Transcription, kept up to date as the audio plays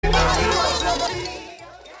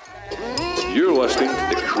You're listening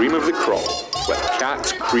to the cream of the crop with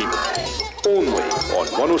Cat's Cream, only on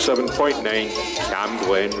 107.9 Cam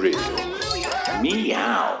Glen Radio.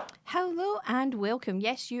 Meow. Hello and welcome.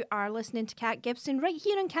 Yes, you are listening to Cat Gibson right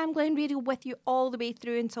here on Cam Glen Radio with you all the way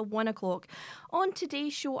through until 1 o'clock. On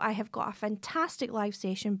today's show, I have got a fantastic live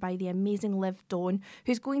session by the amazing Liv Dawn,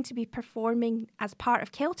 who's going to be performing as part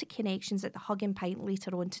of Celtic Connections at the Hug and Pint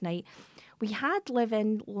later on tonight. We had Liv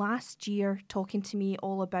in last year talking to me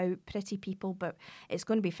all about Pretty People, but it's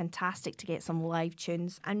going to be fantastic to get some live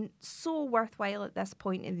tunes and so worthwhile at this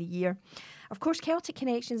point in the year. Of course, Celtic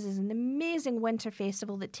Connections is an amazing winter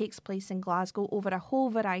festival that takes place in Glasgow over a whole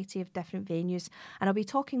variety of different venues, and I'll be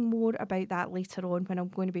talking more about that later on when I'm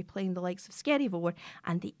going to be playing the likes of Skerryvore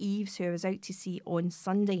and the Eves, who I was out to see on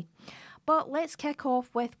Sunday. But let's kick off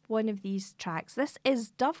with one of these tracks. This is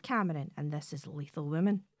Dove Cameron, and this is Lethal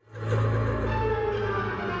Woman.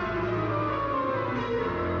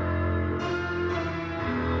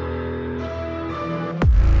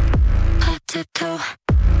 I tiptoe.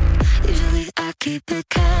 Usually I keep it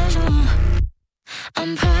casual.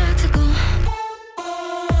 I'm practical.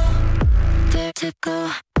 Vertical.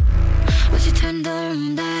 When she turned the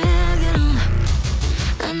room diagonal.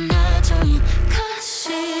 Anatomy. 'Cause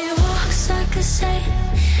she walks like a saint,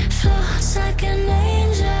 floats like an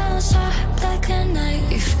angel, sharp like a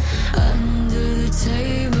knife. Under the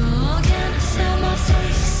table, can't feel my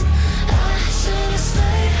face. I should've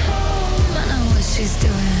stayed home. I know what she's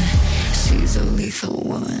doing. She's a lethal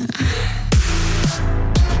woman.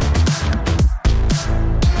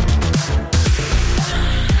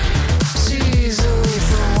 She's a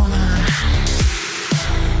lethal woman.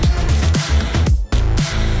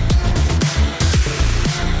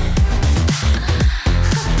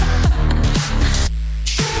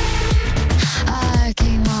 I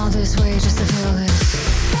came all this way just to feel this.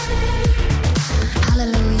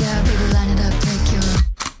 Hallelujah, baby, line it up, take your.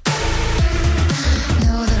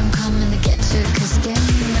 Know that I'm coming to get you, 'cause game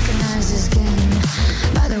recognizes game.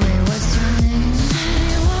 By the way, what's your name?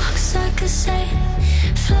 She walks like a saint,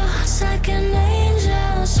 floats like an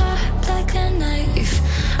angel, sharp like a knife.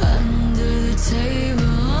 Under the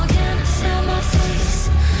table, can't feel my face.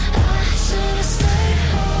 I should've stayed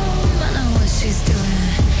home. I know what she's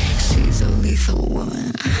doing. She's a lethal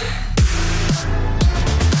woman.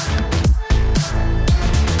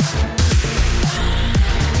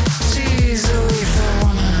 She's a lethal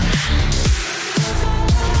woman.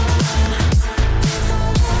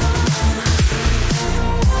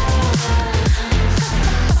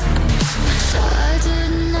 I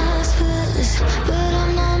didn't ask for this, but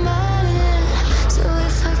I'm not mad at it. So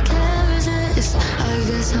if I can't resist, I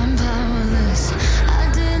guess I'm powerless. I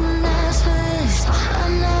didn't ask for this,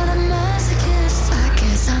 I'm not a masochist. I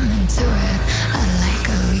guess I'm into it. I like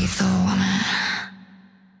a lethal woman.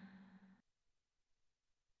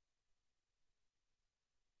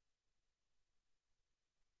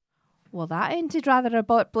 Well, that ended rather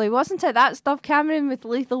abruptly, wasn't it? That's Dove Cameron with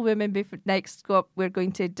Lethal Woman. Next up, we're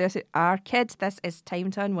going to do our kids. This is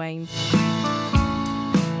Time to Unwind.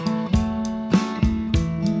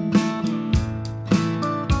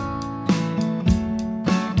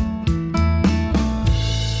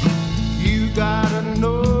 You gotta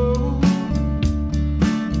know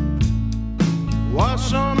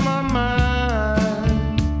what's on my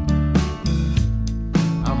mind.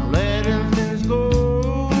 I'm letting things go.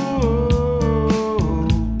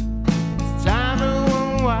 It's time to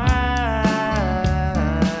unwind.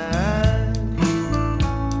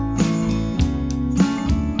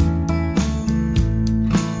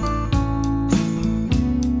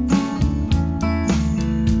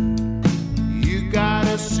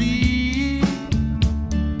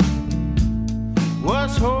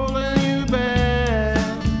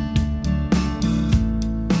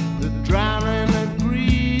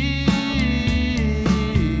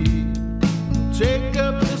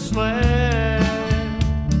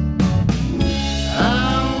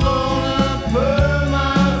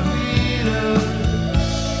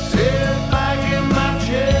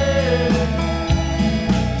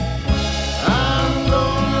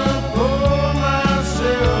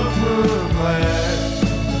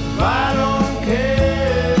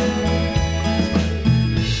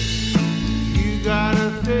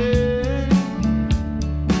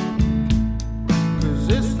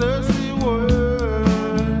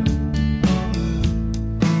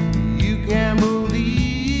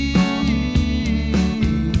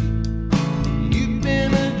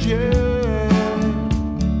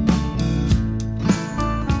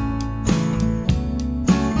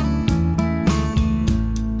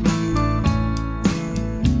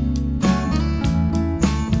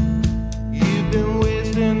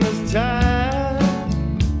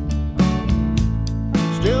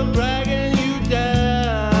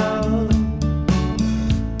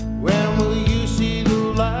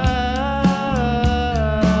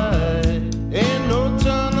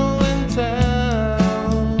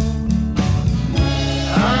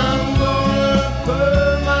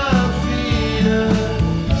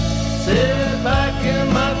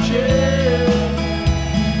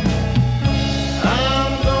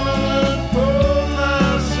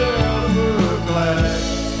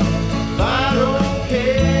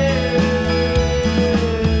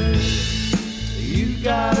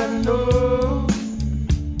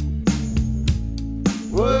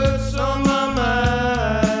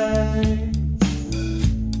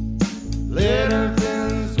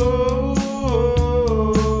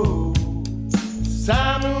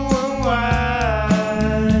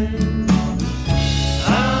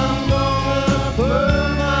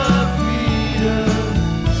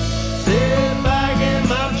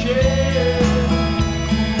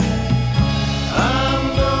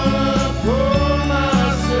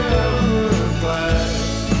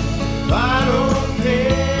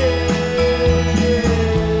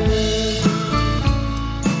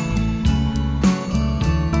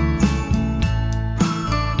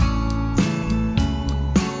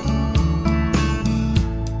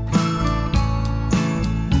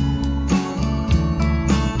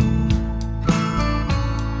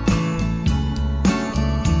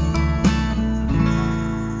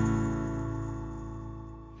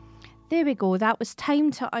 there we go. That was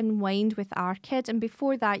Time to Unwind with Our Kid. And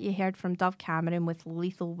before that, you heard from Dove Cameron with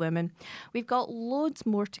Lethal Woman. We've got loads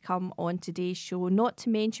more to come on today's show. Not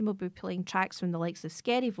to mention, we'll be playing tracks from the likes of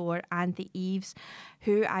Skerryvore and the Eves,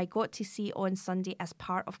 who I got to see on Sunday as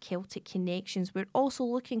part of Celtic Connections. We're also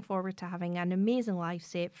looking forward to having an amazing live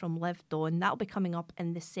set from Live Dawn. That'll be coming up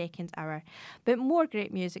in the second hour. But more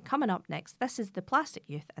great music coming up next. This is the Plastic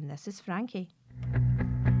Youth, and this is Frankie.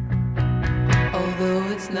 Although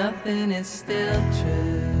it's nothing, it's still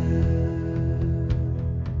true.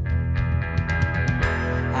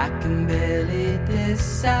 I can barely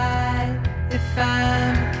decide if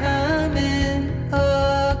I'm coming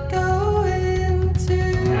or going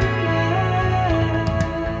tonight.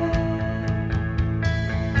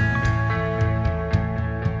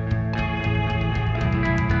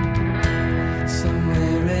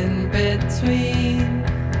 Somewhere in between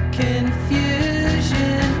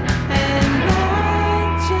confusion and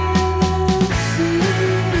jealousy.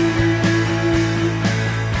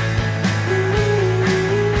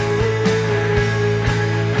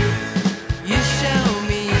 You show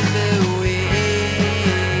me the way.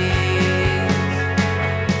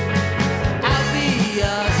 I'll be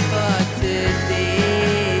yours for today.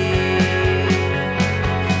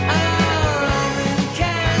 Our own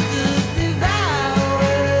candles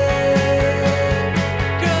devoured,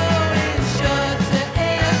 growing shorter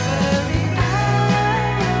every hour.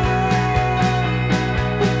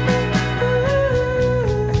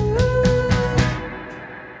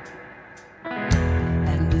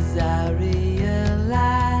 And as I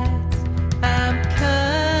realize I'm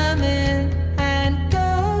coming and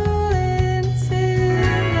going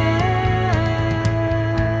tonight.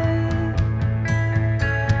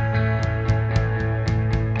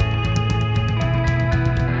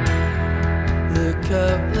 Look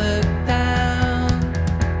up, look down,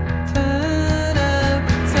 turn up,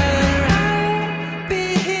 turn right, be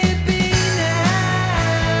hippie now.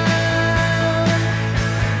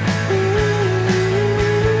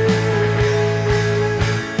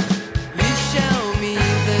 You show me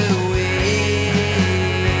the way.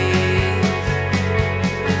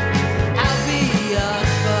 I'll be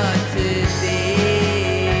yours for today.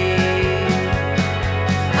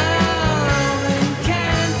 Our own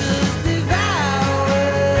candles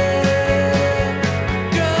devoured,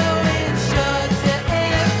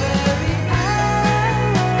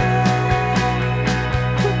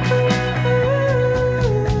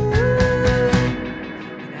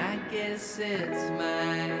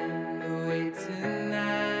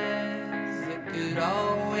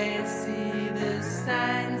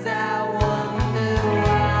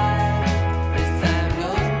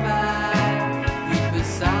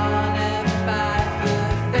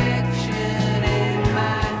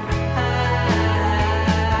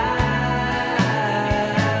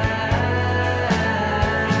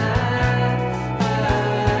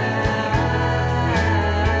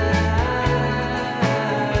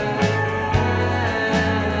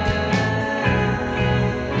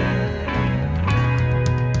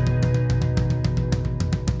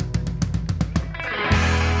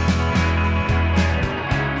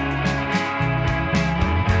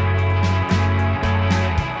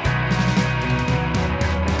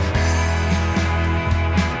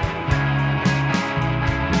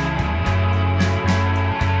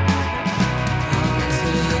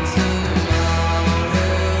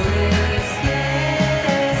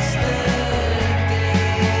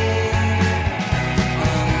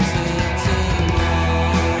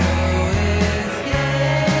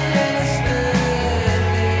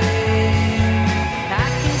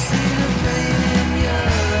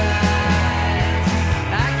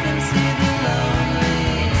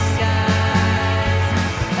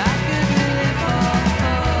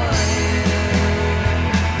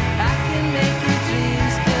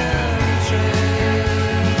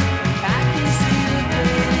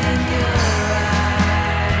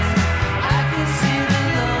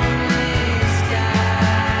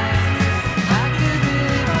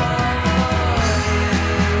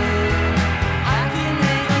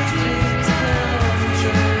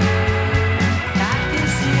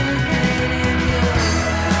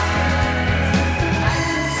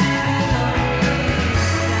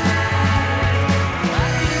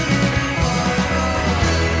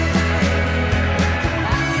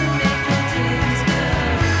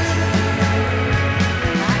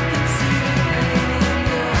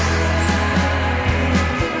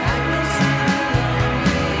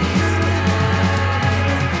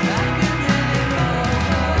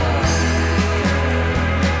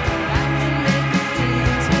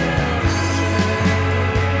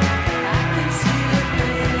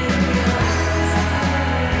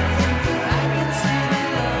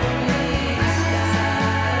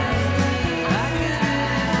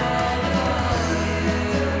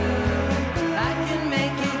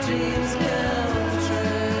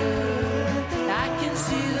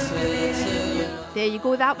 There you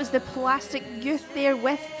go. That was the Plastic Youth there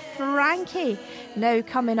with Frankie. Now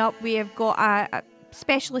coming up, we have got a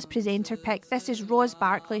specialist presenter pick. This is Roz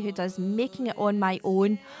Barkley, who does Making It On My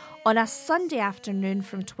Own on a Sunday afternoon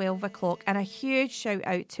from 12 o'clock. And a huge shout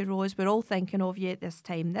out to Roz. We're all thinking of you at this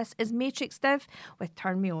time. This is Matrix Div with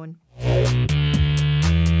Turn Me On.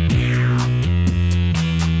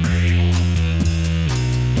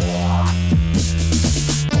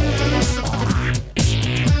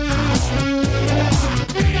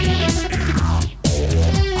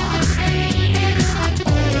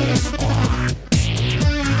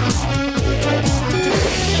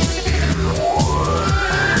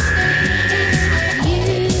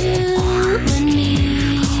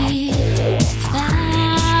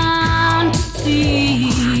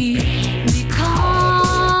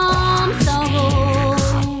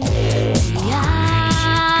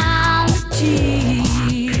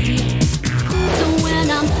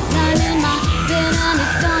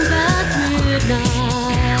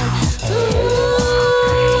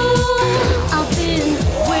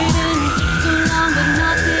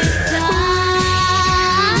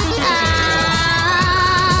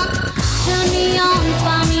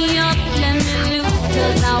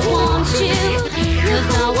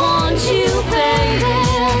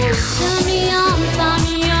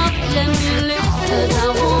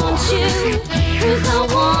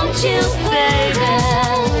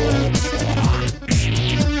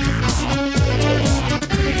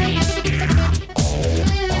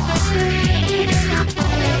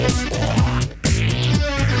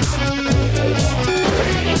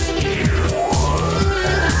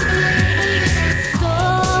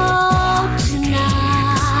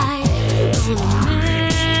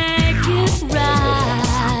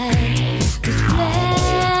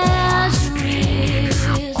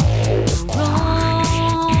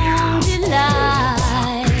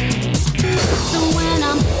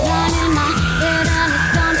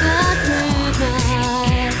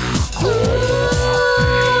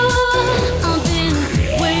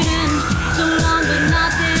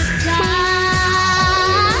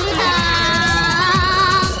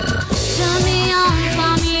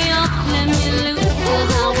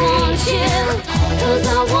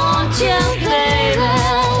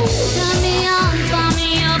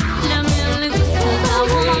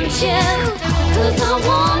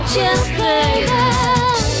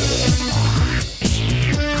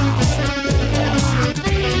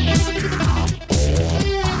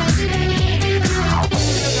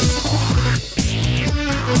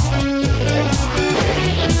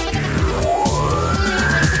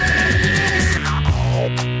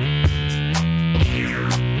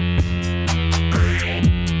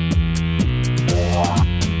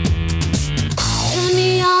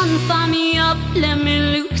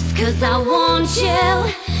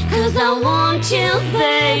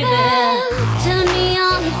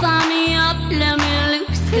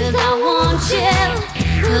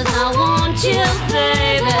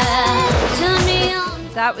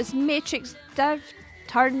 That was Matrix Div,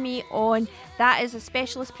 Turn Me On. That is a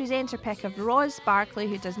specialist presenter pick of Roz Barkley,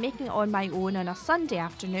 who does Making It On My Own on a Sunday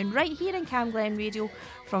afternoon right here in Camglen Radio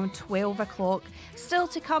from 12 o'clock. Still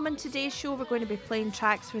to come on today's show, we're going to be playing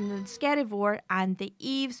tracks from the Skerryvore and the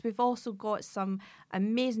Eves. We've also got some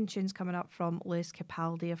amazing tunes coming up from Lewis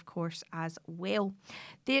Capaldi, of course, as well.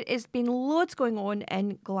 There has been loads going on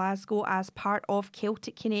in Glasgow as part of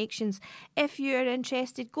Celtic Connections. If you are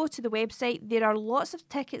interested, go to the website. There are lots of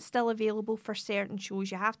tickets still available for certain shows.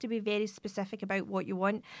 You have to be very specific about what you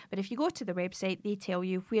want, but if you go to the website, they tell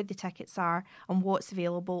you where the tickets are and what's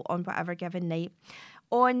available on whatever given night.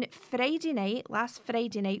 On Friday night, last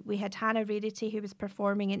Friday night, we had Hannah Rarity, who was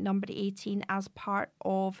performing at Number 18 as part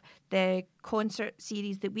of the concert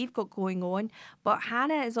series that we've got going on. But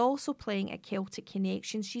Hannah is also playing at Celtic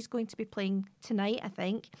Connections. She's going to be playing tonight, I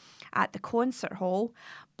think, at the concert hall.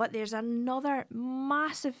 But there's another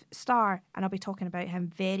massive star, and I'll be talking about him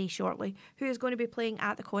very shortly, who is going to be playing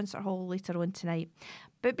at the concert hall later on tonight.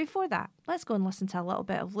 But before that, let's go and listen to a little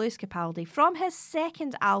bit of Lewis Capaldi from his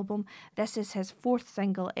second album. This is his fourth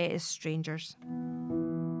single, It Is Strangers.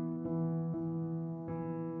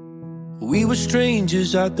 We were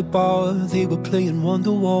strangers at the bar, they were playing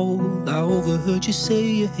Wonderwall. I overheard you say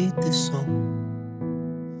you hate this song.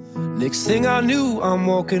 Next thing I knew, I'm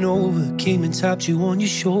walking over, came and tapped you on your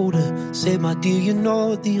shoulder, said, my dear, you're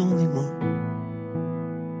not the only one.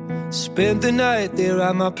 Spent the night there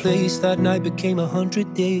at my place, that night became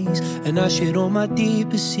 100 days, and I shared all my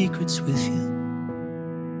deepest secrets with you.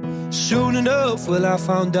 Soon enough, well, I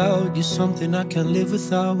found out you're something I can't live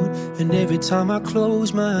without, and every time I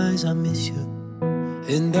close my eyes, I miss you.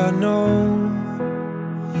 And I know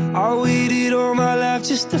I waited all my life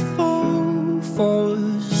just to fall for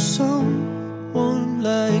someone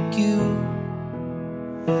like you.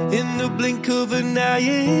 In the blink of an eye,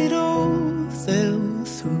 it all fell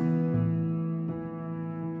through.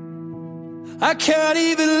 I can't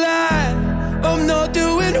even lie, I'm not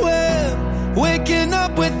doing well. Waking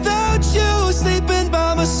up without you, sleeping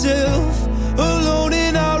by myself, alone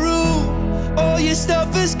in our room. All your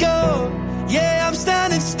stuff is gone. Yeah, I'm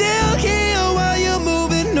standing still here while you're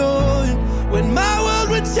moving on. When my world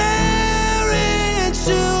would tear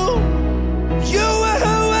into, you were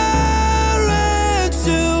wearing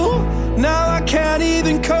too. Now I can't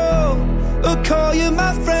even call you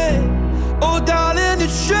my friend. Oh darling,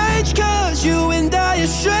 it's strange, cause you and I are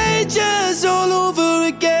strangers all over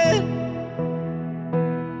again.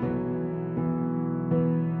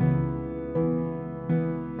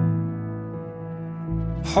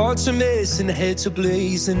 Hearts are missing, heads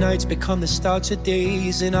ablaze. The nights become the start of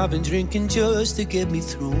days, and I've been drinking just to get me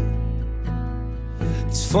through.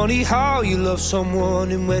 It's funny how you love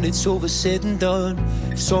someone, and when it's over said and done,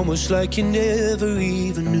 it's almost like you never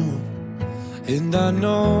even knew. And I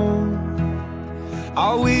know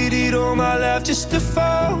I waited all my life just to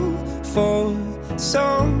fall for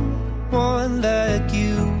someone like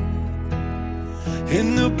you.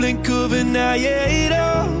 In the blink of an eye, yeah, it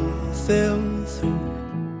all fell through.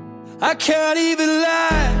 I can't even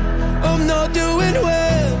lie, I'm not doing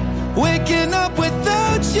well. Waking up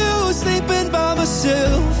without you, sleeping by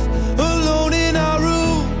myself, alone in our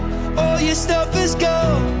room. All your stuff is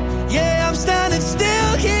gone. Yeah, I'm standing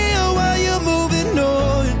still here while you're moving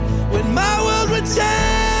on. When my world would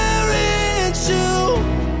tear into,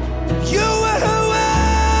 you were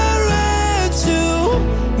wearing too.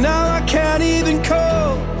 Now I can't even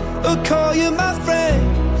call you my friend.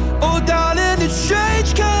 Oh darling, it's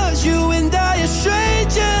strange, cause you and I are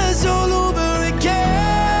strangers all over again.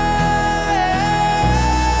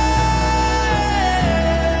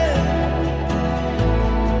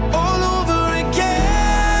 All over again.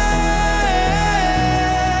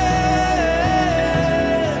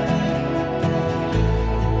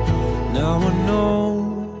 Now I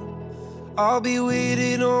know I'll be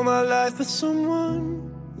waiting all my life for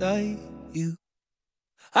someone like you.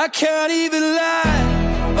 I can't even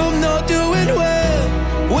lie, I'm not doing well.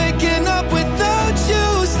 Waking up without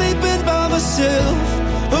you, sleeping by myself,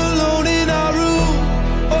 alone in our room.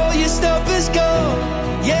 All your stuff is gone.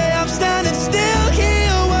 Yeah, I'm standing still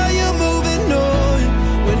here while you're moving on.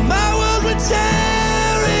 When my world would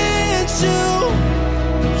tear into,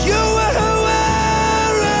 you were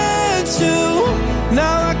wearing too.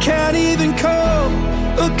 Now I can't even call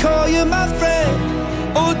you my friend.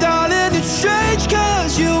 Oh darling, it's strange,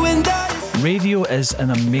 cause you and I. Radio is an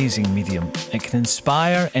amazing medium. It can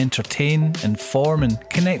inspire, entertain, inform and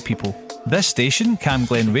connect people. This station, Cam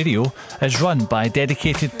Glen Radio, is run by a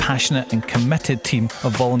dedicated, passionate and committed team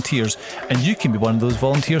of volunteers, and you can be one of those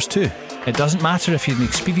volunteers too. It doesn't matter if you're an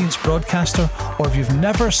experienced broadcaster or if you've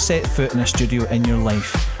never set foot in a studio in your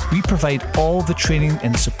life. We provide all the training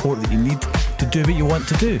and support that you need to do what you want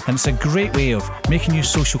to do. And it's a great way of making new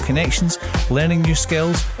social connections, learning new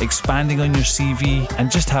skills, expanding on your CV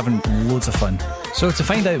and just having loads of fun. So to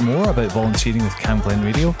find out more about volunteering with Cam Glen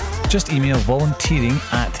Radio, just email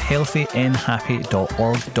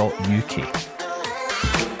volunteering@healthynhappy.org.uk.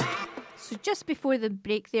 So just before the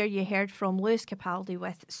break there, you heard from Lewis Capaldi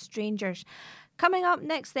with Strangers. Coming up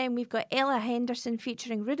next then, we've got Ella Henderson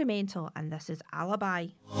featuring Rudimental, and this is Alibi.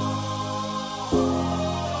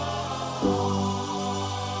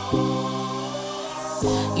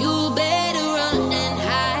 You better run and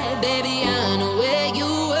hide, baby, I know where you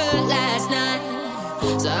were last night.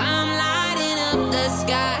 So I'm lighting up the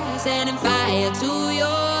sky, setting fire to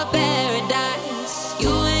your paradise. You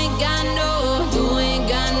ain't got no, you ain't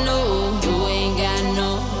got no, you ain't got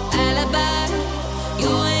no alibi.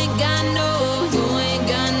 You ain't got no, you ain't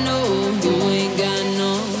got no, you ain't got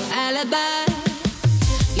no alibi.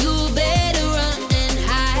 You better run and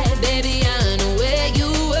hide, baby, I know where you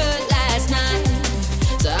were last night.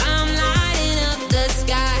 So I'm lighting up the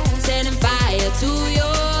sky, setting fire to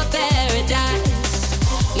your paradise.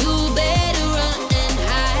 You better run and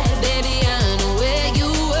hide, baby, I know where you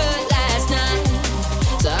were last night.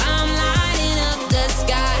 So I'm lighting up the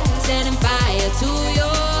sky, setting fire to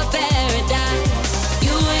your paradise.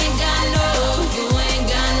 You ain't got no, you ain't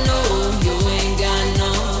got no, you ain't got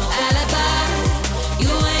no alibi.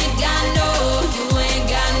 You ain't got no, you ain't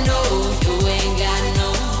got no, you ain't got no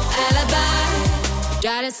alibi.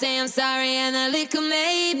 Try to say I'm sorry and the liquor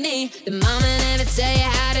made me. The mama never tell you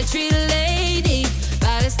how to treat a lady.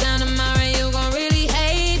 By this time tomorrow you gon' really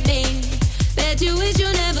hate me. Bet you wish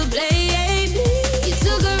you never played me. You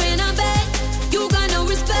took her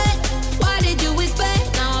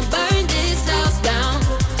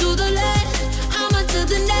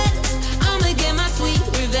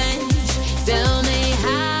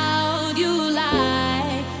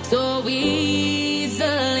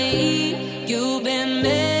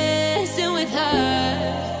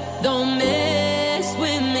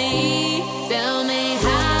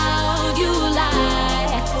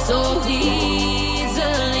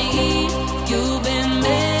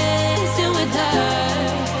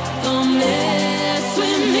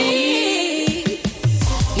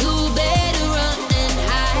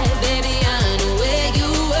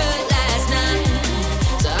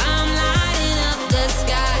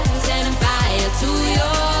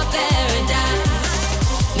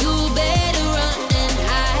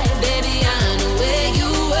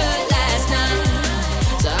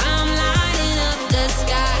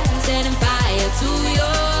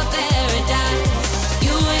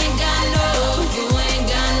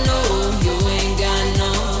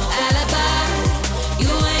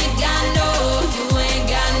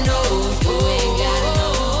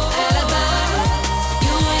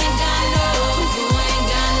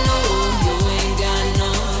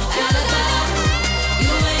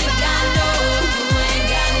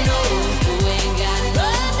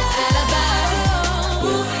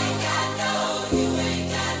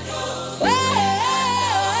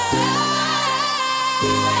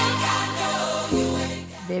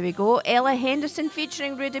we go. Ella Henderson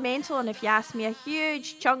featuring Rudimental, and if you ask me, a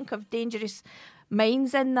huge chunk of Dangerous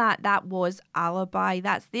Minds in that was Alibi.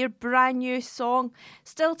 That's their brand new song.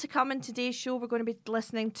 Still to come in today's show, we're going to be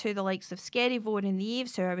listening to the likes of Scary Vaughan and the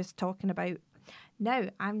Eves, who I was talking about. Now,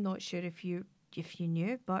 I'm not sure if you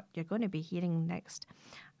knew, but you're going to be hearing next.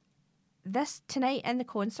 This tonight in the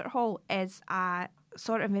concert hall is a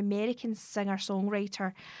sort of American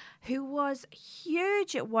singer-songwriter who was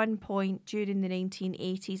huge at one point during the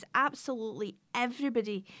 1980s. Absolutely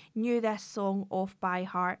everybody knew this song off by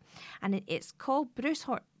heart, and it's called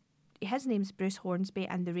his name's Bruce Hornsby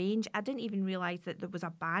and The Range. I didn't even realise that there was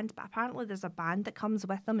a band, but apparently there's a band that comes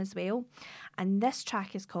with them as well, and this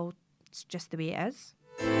track is called It's Just the Way It Is.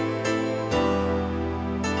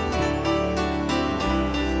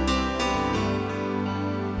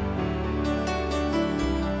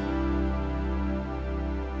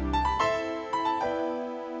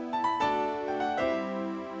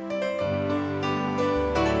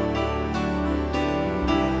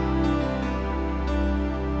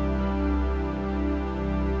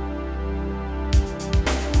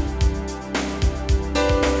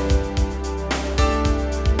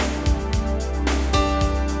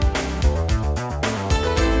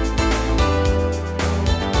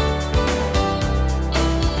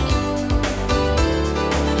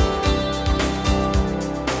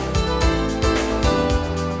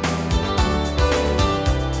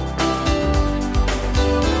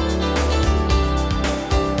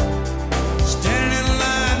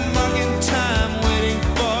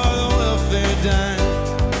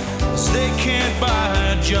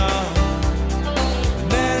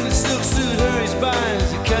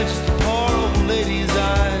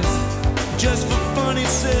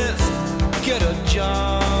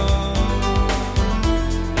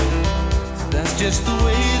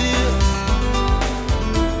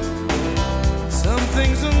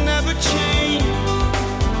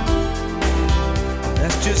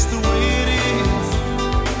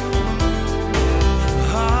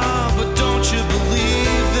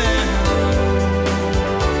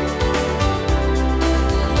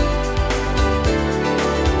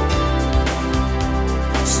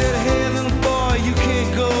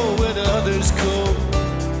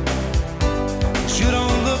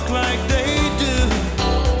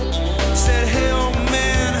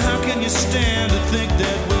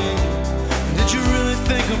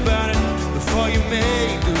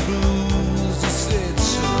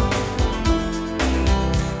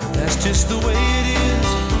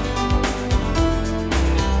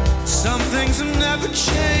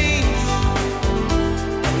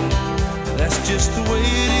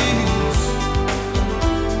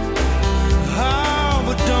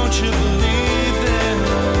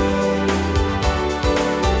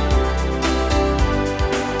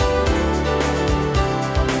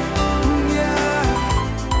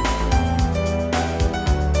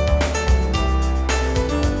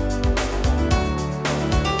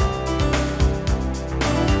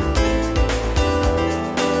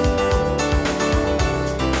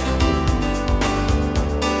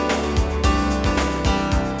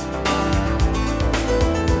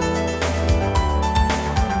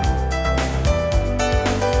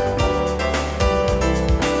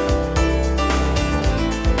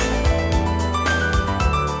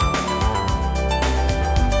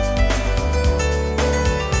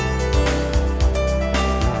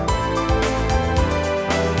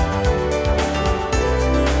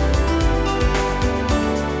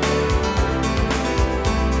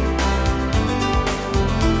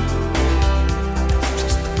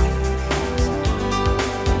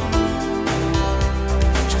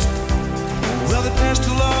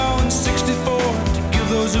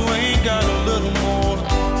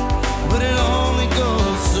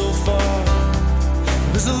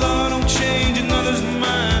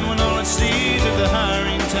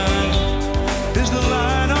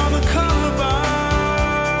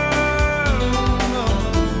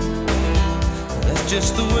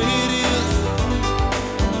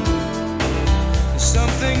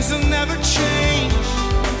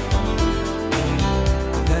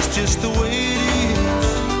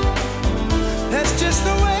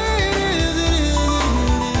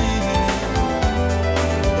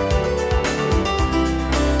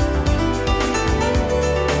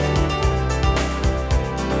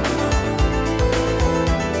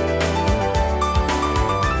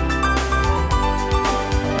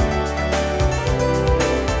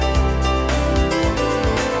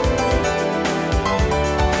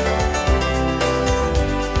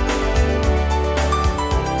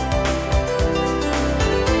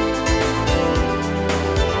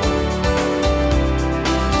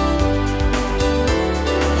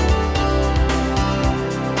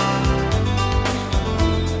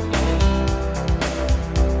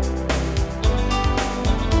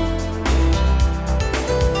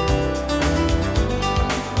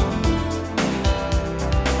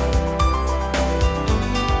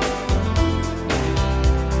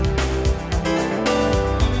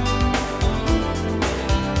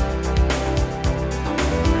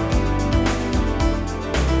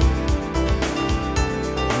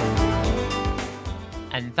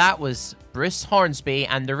 That was Bruce Hornsby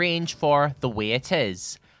and The Range for The Way It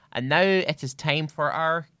Is. And now it is time for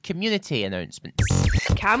our community announcements.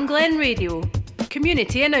 Cam Glen Radio,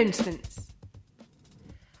 community announcements.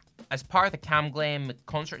 As part of the Cam Glen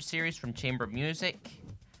concert series from Chamber Music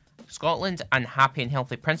Scotland and Happy and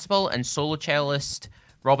Healthy Principal and solo cellist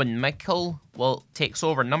Robin Mickle takes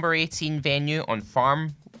over number 18 venue on Farmload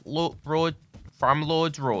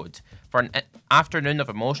Road for an afternoon of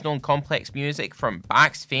emotional and complex music from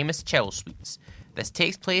Bach's famous cello suites. This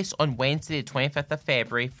takes place on Wednesday, the 25th of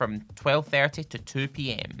February from 12:30 to 2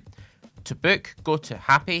 p.m. To book, go to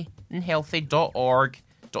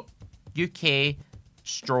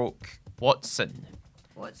happyandhealthy.org.uk/Watson.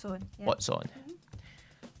 What's on? Yeah. What's on?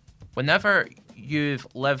 Whenever you've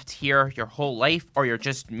lived here your whole life or you're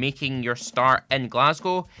just making your start in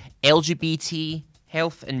Glasgow, LGBT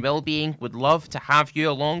Health and Wellbeing would love to have you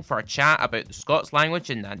along for a chat about the Scots language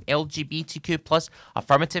in an LGBTQ plus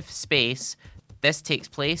affirmative space. This takes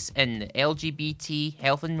place in the LGBT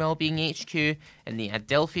Health and Wellbeing HQ in the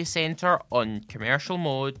Adelphia Centre on Commercial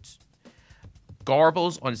Mode.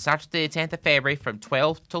 Gorbals on Saturday the 10th of February from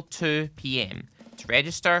 12 till 2 p.m. To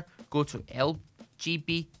register, go to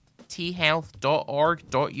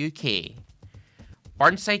lgbthealth.org.uk.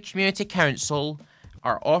 Burnside Community Council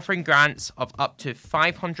are offering grants of up to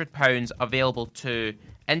 £500 available to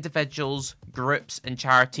individuals, groups and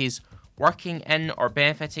charities working in or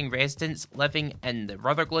benefiting residents living in the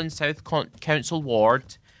Rutherglen South Council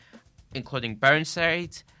ward, including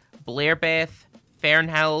Burnside, Blairbeth,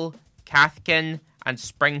 Fernhill, Cathkin and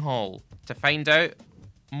Springhall. To find out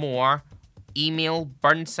more, email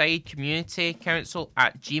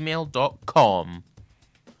burnsidecommunitycouncil@gmail.com.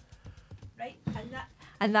 Right,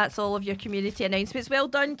 and that's all of your community announcements. Well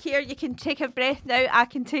done, Keir. You can take a breath now. I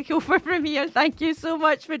can take over from here. Thank you so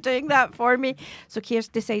much for doing that for me. So Keir's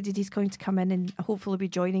decided he's going to come in and hopefully be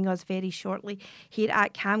joining us very shortly here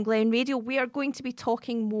at Cam Glen Radio. We are going to be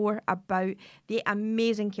talking more about the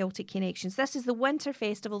amazing Celtic Connections. This is the winter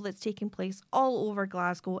festival that's taking place all over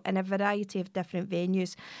Glasgow in a variety of different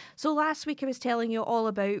venues. So last week I was telling you all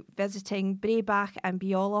about visiting Braebach and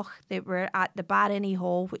Beoloch that were at the Barony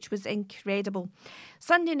Hall, which was incredible.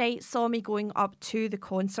 Sunday night saw me going up to the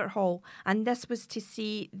concert hall, and this was to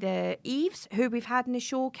see the Eves, who we've had in the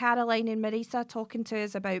show, Caroline and Marisa, talking to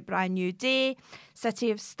us about Brand New Day,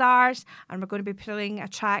 City of Stars, and we're going to be playing a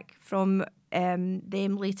track from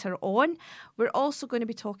them later on. We're also going to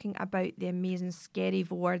be talking about the amazing Scary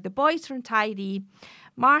Vor, the boys from Tyree,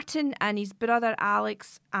 Martin and his brother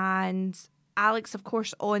Alex, and Alex, of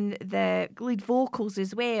course, on the lead vocals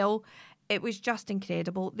as well. It was just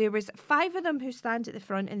incredible. There was 5 of them who stand at the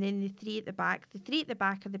front and then the 3 at the back. The 3 at the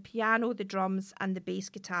back are the piano, the drums and the bass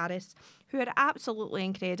guitarists, who are absolutely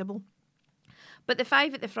incredible. But the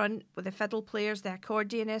 5 at the front with the fiddle players, the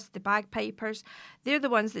accordionists, the bagpipers, they're the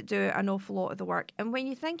ones that do an awful lot of the work. And when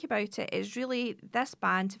you think about it, it's really this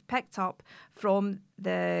band have picked up from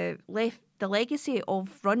the legacy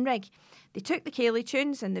of Runrig. They took the Cayley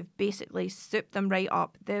tunes and they've basically souped them right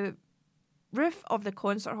up. The roof of the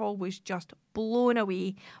concert hall was just blown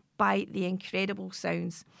away by the incredible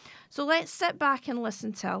sounds. So let's sit back and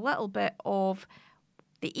listen to a little bit of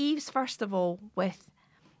the Eves first of all with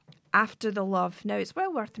After the Love. Now it's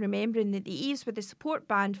well worth remembering that the Eves were the support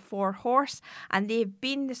band for Horse and they've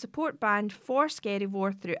been the support band for Scary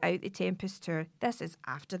Vor throughout the Tempest tour. This is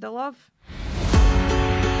After the Love.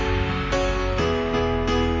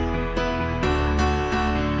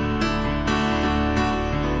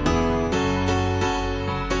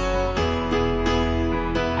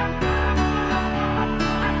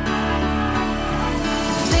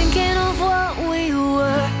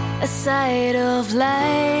 A sight of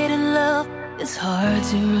light and love is hard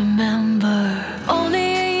to remember.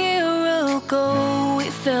 Only a year ago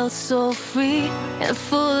we felt so free and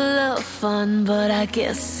full of fun, but I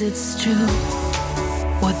guess it's true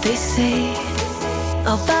what they say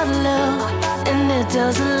about love, and it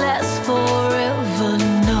doesn't last forever.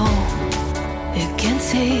 No, it can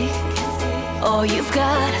take all you've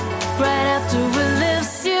got right after it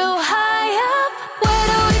lifts you high up. Where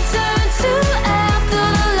do we turn to after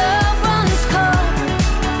the love runs cold?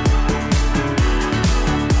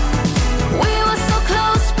 We were so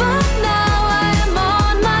close, but now I am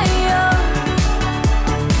on my own.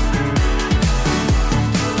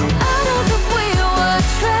 I know that we were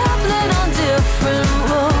traveling on different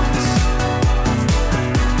roads,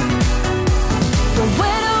 but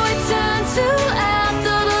where do we turn to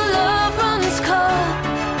after the love runs cold?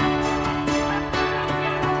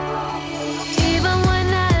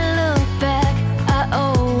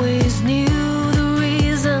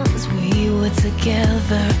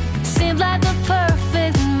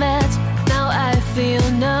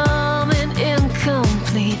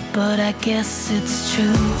 I guess it's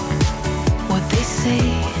true what they say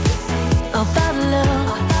about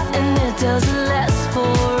love, and it doesn't last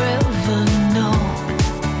forever. No,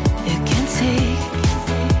 it can take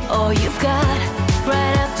all you've got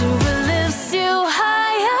right after it lifts you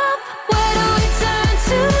high up. Where do we turn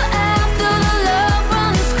to after the love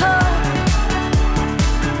runs cold?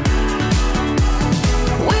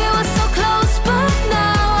 We were so close, but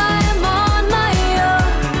now I am on my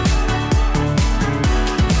own.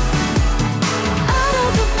 I know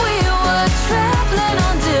that we were traveling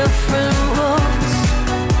on different roads,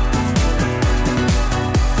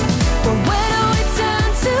 but where do we turn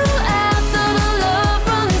to after the love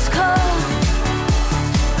runs cold?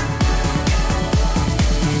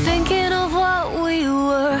 Thinking of what we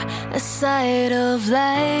were, a sight of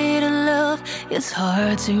light and love, it's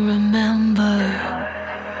hard to remember.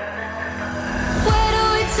 Where do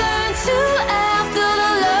we turn to after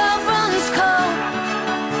the love runs cold?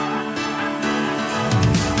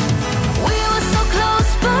 We were so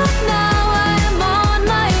close, but now I am on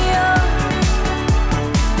my own.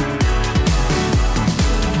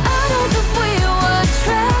 I know that we were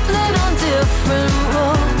traveling on different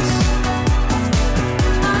roads,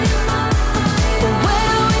 but where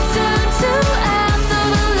do we turn to after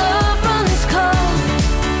the love runs cold?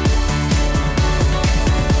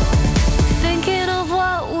 Thinking of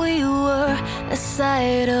what we were, a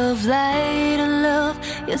sight of light and love,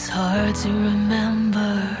 it's hard to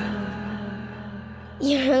remember.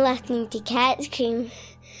 You're listening to Cat Scream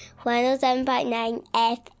 107.9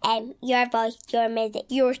 FM. Your voice, your music,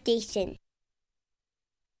 your station.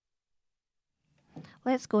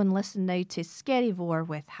 Let's go and listen now to Scary Vor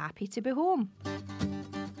with Happy to Be Home.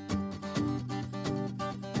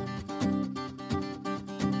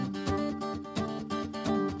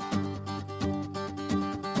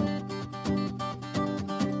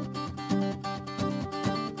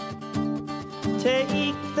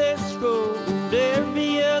 Take this road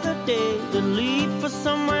every other day to leave for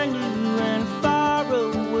somewhere new and far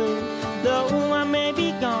away. Though I may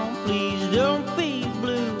be gone, please don't be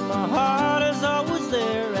blue. My heart is always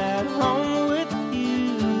there at home with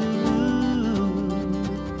you.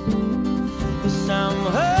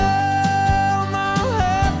 Somehow I'm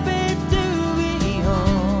happy to be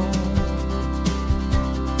home.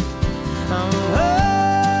 I'm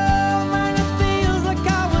home and it feels like I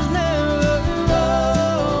was never home.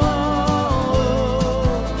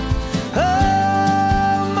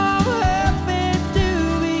 Home, I'm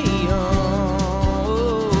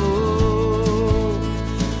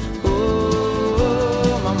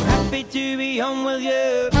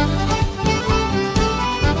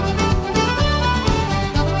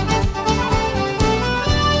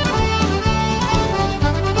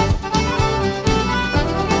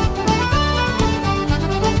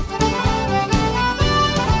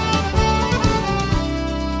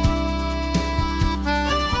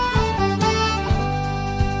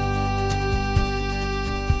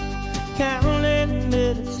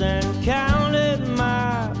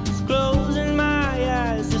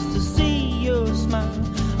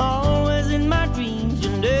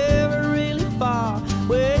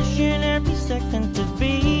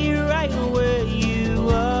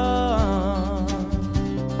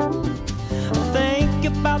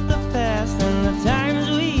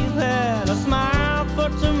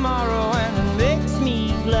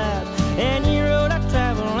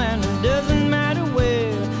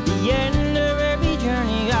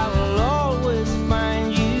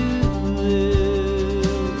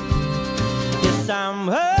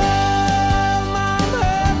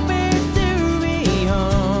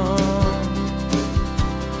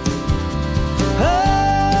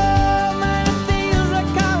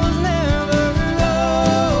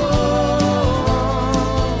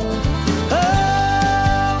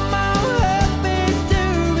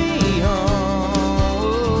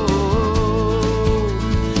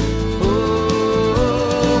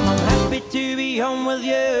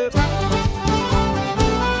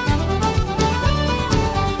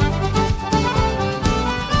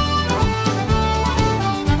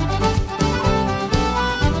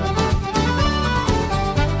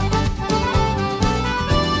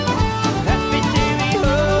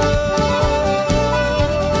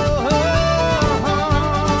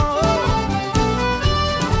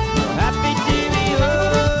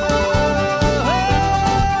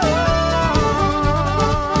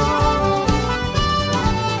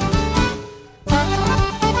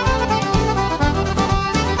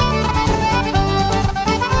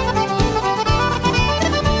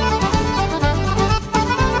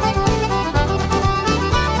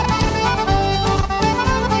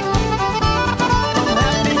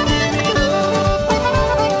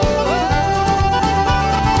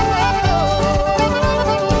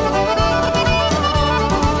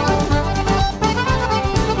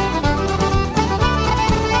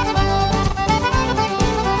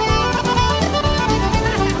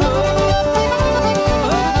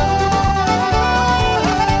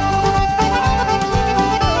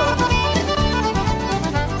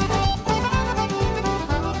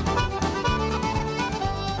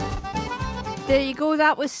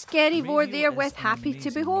that was Scary Vor there with Happy to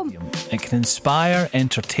Be Home. It can inspire,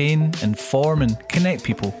 entertain, inform and connect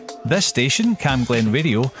people. This station, Cam Glen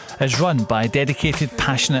Radio, is run by a dedicated,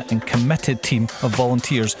 passionate and committed team of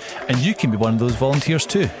volunteers, and you can be one of those volunteers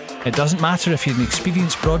too. It doesn't matter if you're an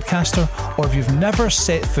experienced broadcaster or if you've never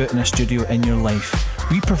set foot in a studio in your life.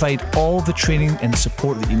 We provide all the training and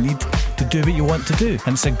support that you need to do what you want to do.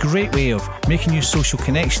 And it's a great way of making new social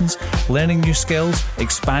connections, learning new skills,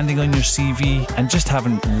 expanding on your CV, and just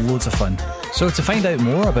having loads of fun. So to find out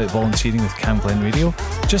more about volunteering with Cam Glen Radio,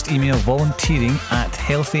 just email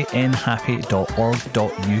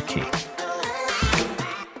volunteering@healthynhappy.org.uk.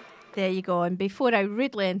 There you go. And before I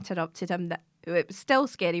rudely interrupted him, it was still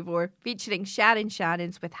Scary Vor, featuring Sharon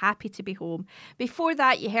Shannons with Happy to Be Home. Before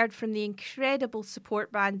that, you heard from the incredible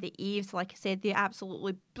support band, the Eves. Like I said, they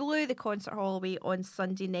absolutely blew the concert hall away on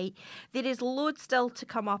Sunday night. There is loads still to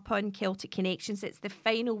come up on Celtic Connections. It's the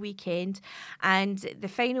final weekend, and the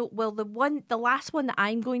last one that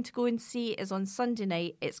I'm going to go and see is on Sunday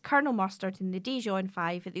night. It's Colonel Mustard in the Dijon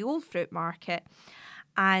 5 at the Old Fruit Market.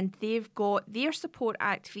 And they've got their support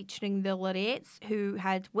act featuring the Lorettes, who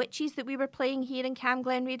had Witches that we were playing here in Cam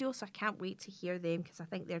Glen Radio, so I can't wait to hear them because I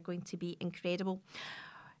think they're going to be incredible.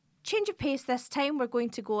 Change of pace this time, we're going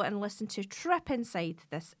to go and listen to Trip Inside.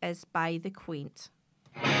 This is by The Quaint.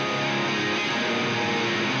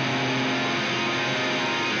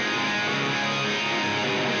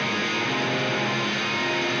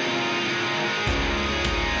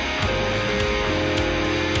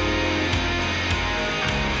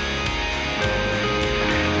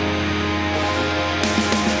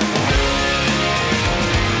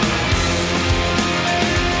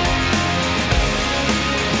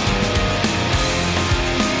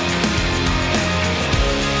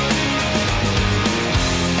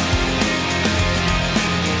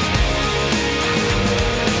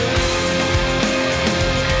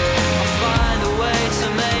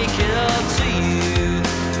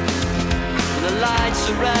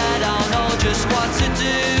 Red, I'll know just what to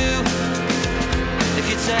do. If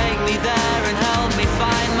you take me there and help me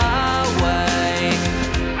find my way,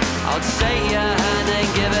 I'll take your hand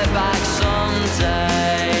and give it back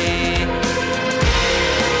someday.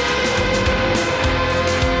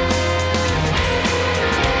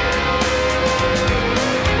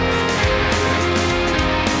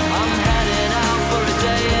 I'm heading out for a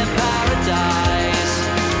day in paradise,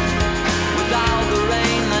 without the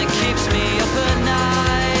rain that keeps me up at night.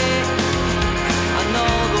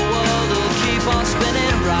 On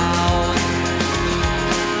spinning round,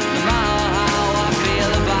 no matter how I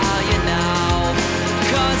feel about you now,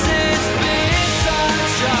 'cause it's been so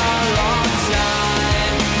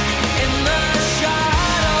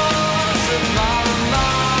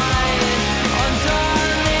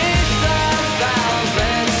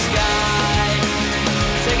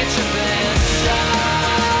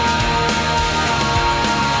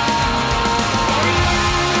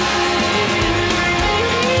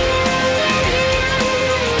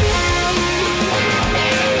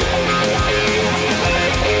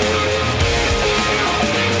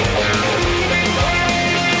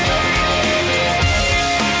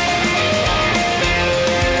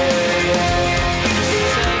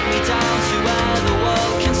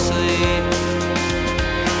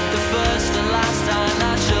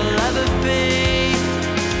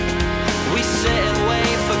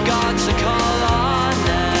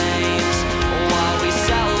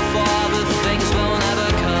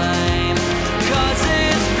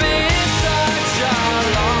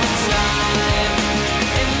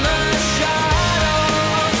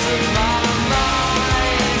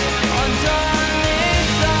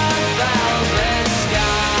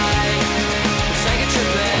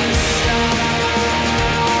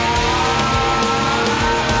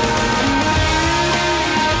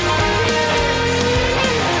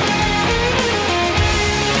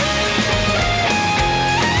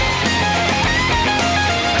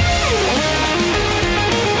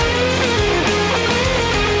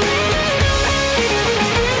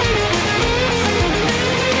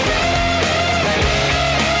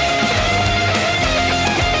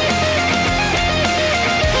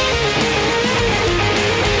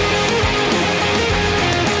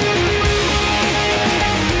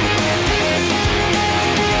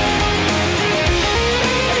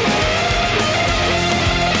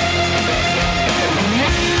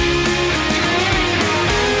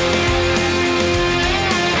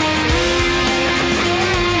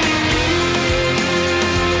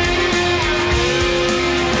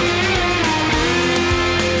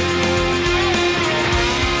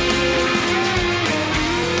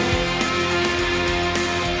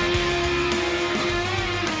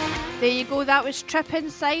that was Trip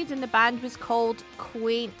Inside and the band was called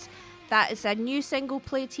Quaint. That is a new single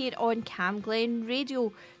played here on Cam Glen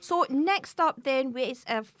Radio. So next up then is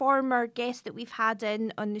a former guest that we've had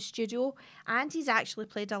in on the studio, and he's actually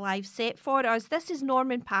played a live set for us. This is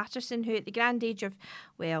Norman Patterson, who at the grand age of,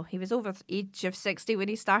 well, he was over the age of 60 when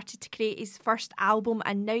he started to create his first album,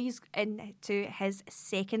 and now he's into his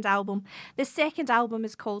second album. The second album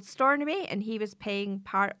is called Stornoway, and he was playing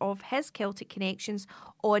part of his Celtic Connections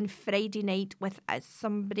on Friday night with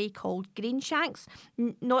somebody called Greenshanks.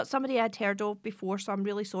 Not somebody I'd heard of before, so I'm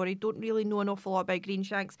really sorry. Don't really know an awful lot about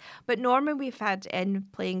Greenshanks. But Norman we've had in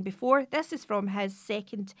playing before. This is from his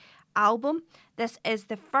second album. This is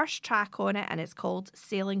the first track on it, and it's called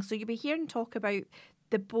Sailing. So you'll be hearing talk about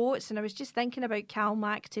the boats, and I was just thinking about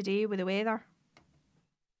Calmac today with the weather.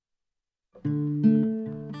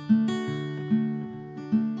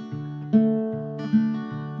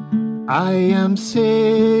 I am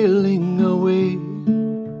sailing away,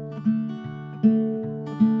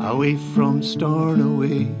 away from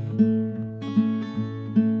Stornoway.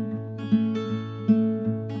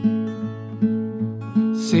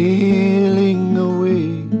 Sailing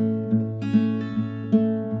away,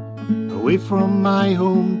 away from my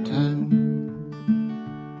hometown.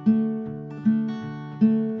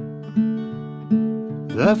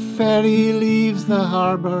 The ferry leaves the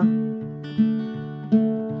harbour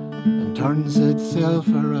and turns itself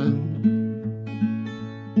around.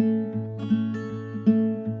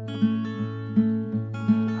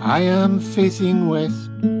 I am facing west,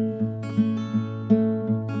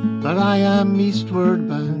 but I am eastward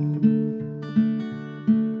bound.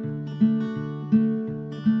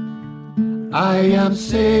 I am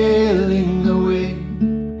sailing away,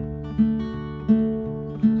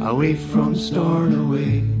 away from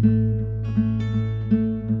Stornoway.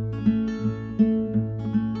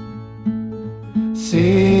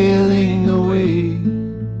 Sailing away,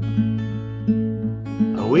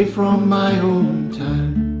 away from my hometown.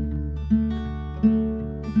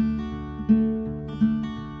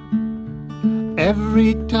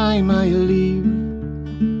 Every time I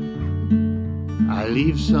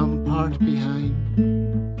leave some part behind.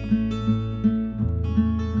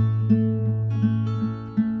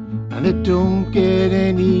 And it don't get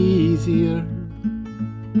any easier,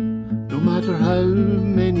 no matter how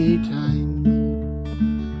many times.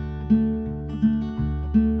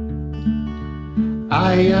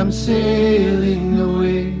 I am sailing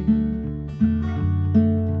away,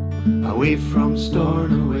 away from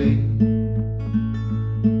Stornoway.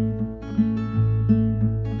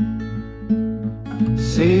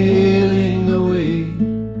 Sailing away,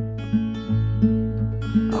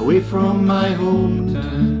 away from my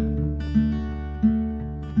hometown.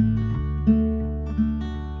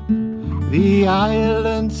 The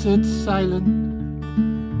island sits silent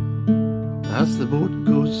as the boat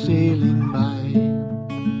goes sailing by.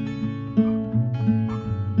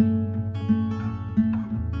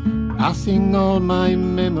 Passing all my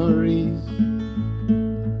memories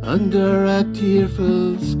under a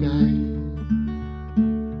tearful sky.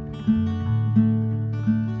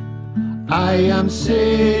 I am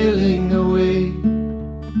sailing away,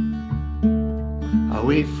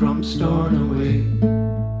 away from Stornoway.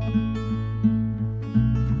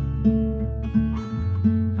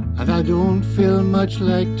 And I don't feel much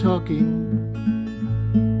like talking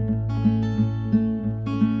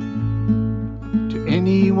to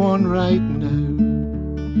anyone right now.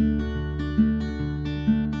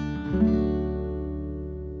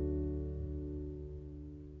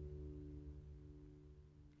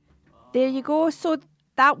 There you go. So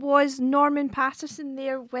that was Norman Patterson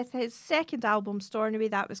there with his second album, Stornoway.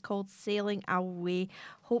 That was called Sailing Away.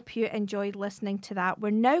 Hope you enjoyed listening to that. We're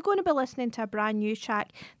now going to be listening to a brand new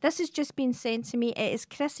track. This has just been sent to me. It is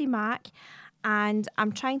Chrissy Mack, and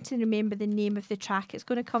I'm trying to remember the name of the track. It's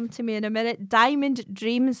going to come to me in a minute. Diamond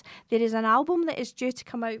Dreams. There is an album that is due to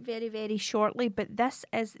come out very, very shortly, but this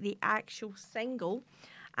is the actual single.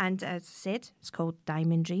 And as I said, it's called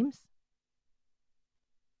Diamond Dreams.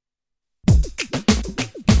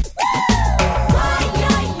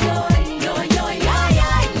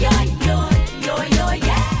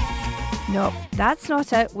 No, that's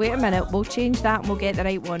not it. Wait a minute. We'll change that and we'll get the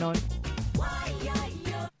right one on.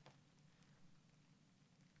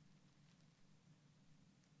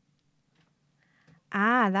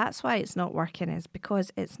 Ah, that's why it's not working, is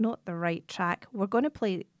because it's not the right track. We're going to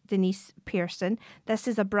play Denise Pearson. This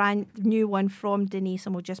is a brand new one from Denise,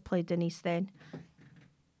 and we'll just play Denise then.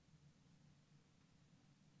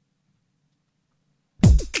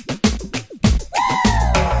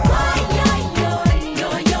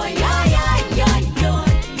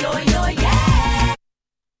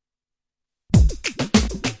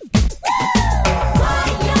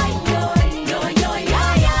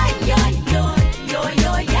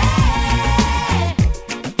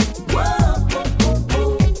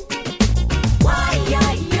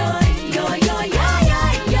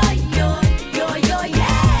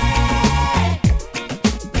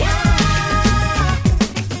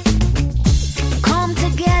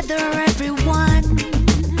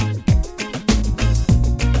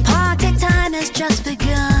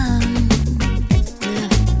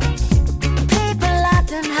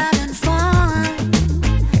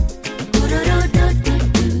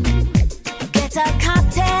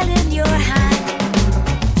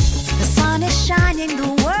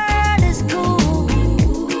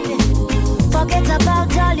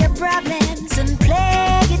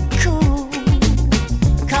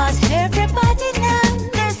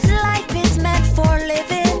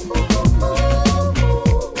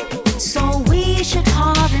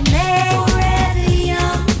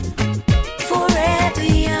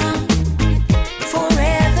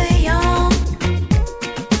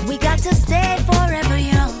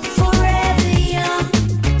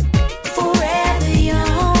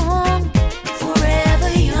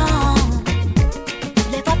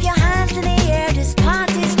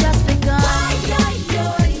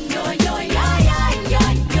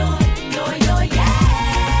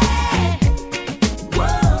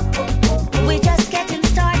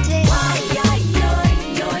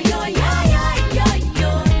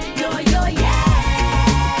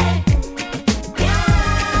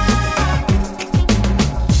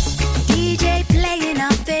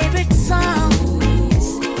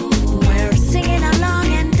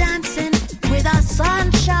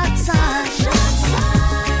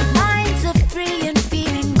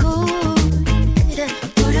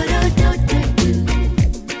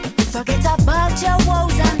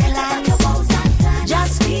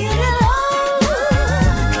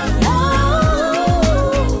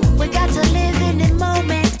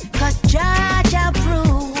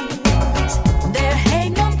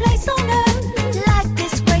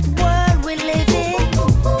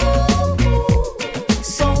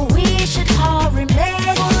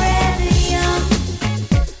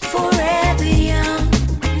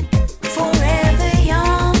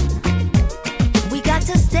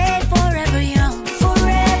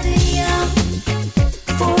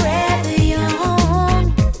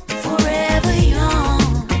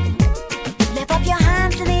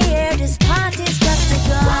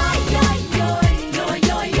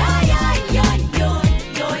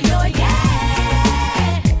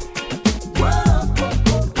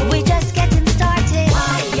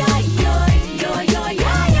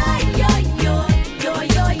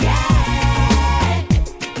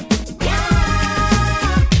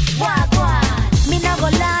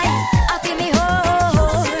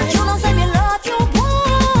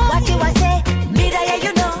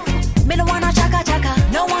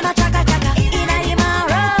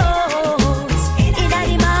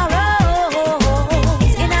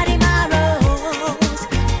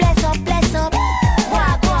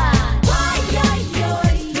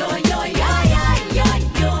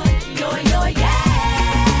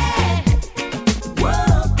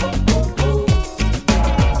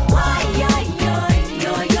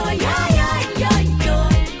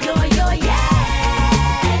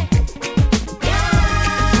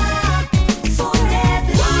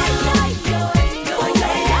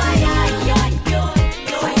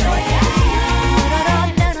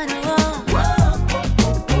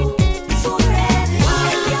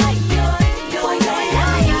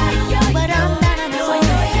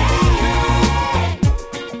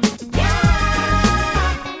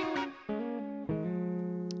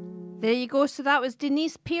 you go. So that was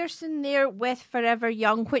Denise Pearson there with Forever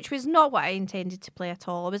Young, which was not what I intended to play at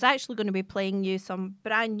all. I was actually going to be playing you some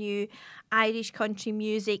brand new Irish country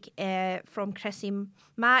music from Chrissy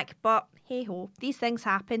Mack, but hey ho, these things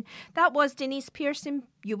happen. That was Denise Pearson.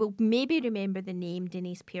 You will maybe remember the name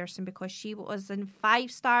Denise Pearson because she was in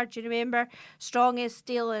 5 Star. Do you remember? Strong as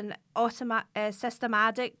Steel and System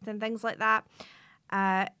Addict and things like that.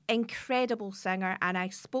 Incredible singer, and I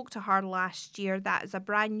spoke to her last year. That is a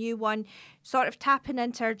brand new one, sort of tapping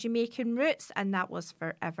into her Jamaican roots, and that was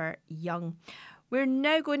Forever Young. We're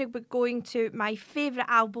now going to be going to my favourite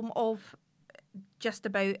album of just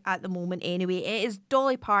about at the moment anyway. It is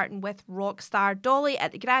Dolly Parton with Rockstar. Dolly,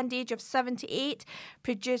 at the grand age of 78,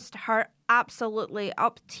 produced her absolutely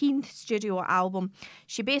up-teenth studio album.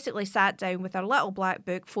 She basically sat down with her little black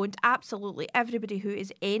book, phoned absolutely everybody who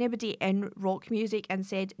is anybody in rock music and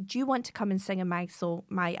said, do you want to come and sing in my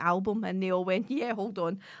album? And they all went, yeah, hold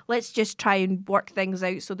on. Let's just try and work things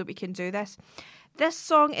out so that we can do this. This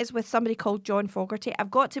song is with somebody called John Fogerty.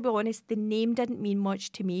 I've got to be honest, the name didn't mean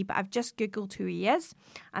much to me, but I've just Googled who he is.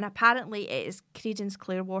 And apparently it is Creedence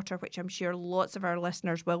Clearwater, which I'm sure lots of our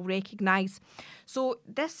listeners will recognise. So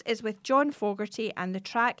this is with John Fogerty, and the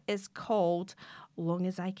track is called Long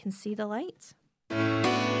As I Can See the Light.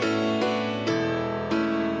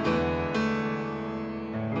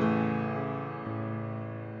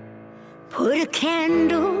 Put a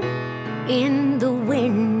candle in the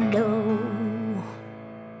window,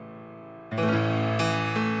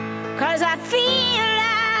 'cause I feel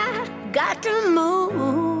I got to move.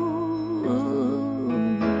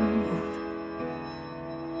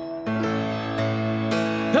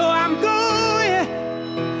 Oh, I'm going,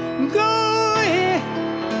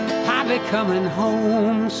 I'll be coming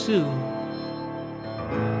home soon.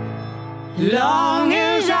 Long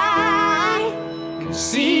as I can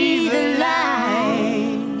see the light.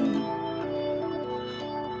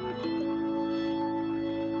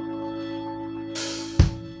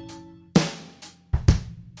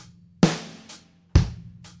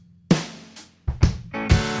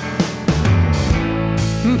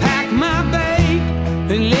 Pack my bag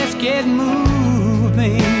and let's get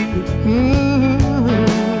moving.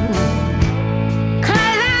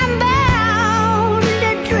 Cause I'm bound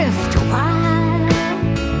to drift a while.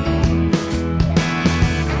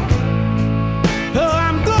 Oh,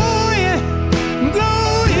 I'm going,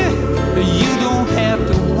 you don't have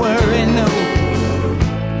to worry, no.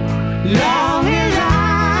 Long as I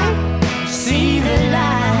see the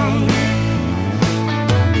light.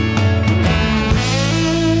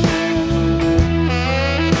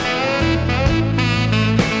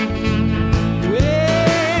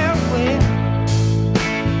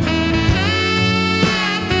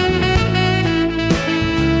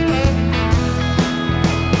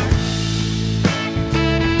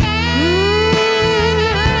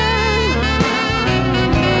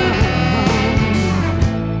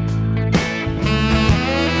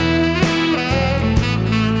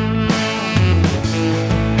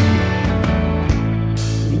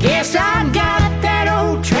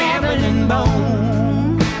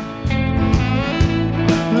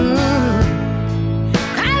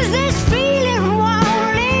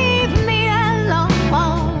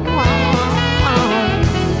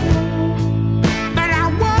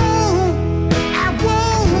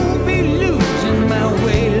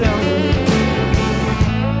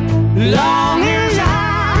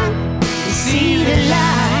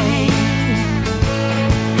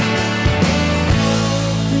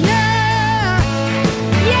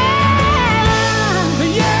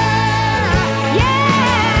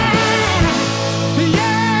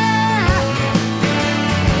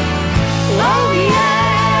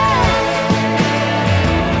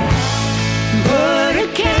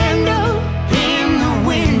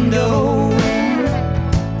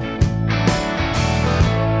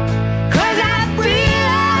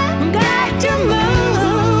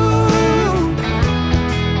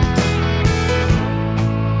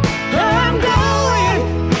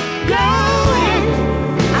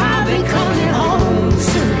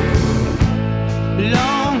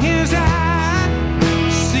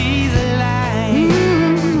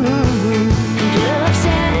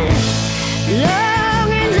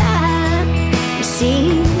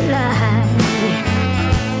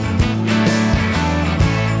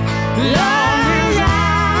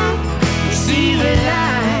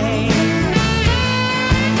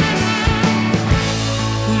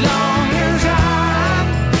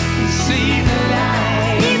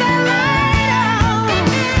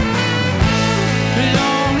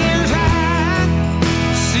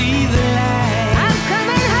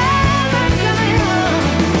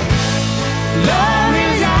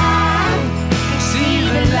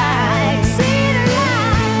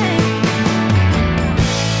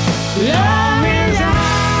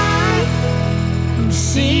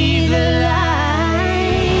 see the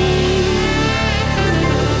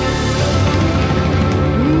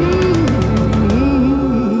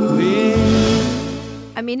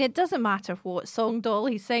I mean, it doesn't matter what song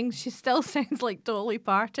Dolly sings, she still sounds like Dolly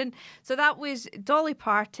Parton. So that was Dolly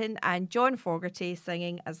Parton and John Fogerty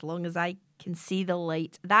singing As Long As I Can See the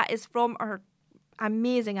Light. That is from her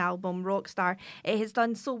amazing album Rockstar. It has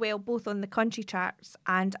done so well both on the country charts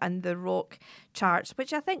and on the rock charts,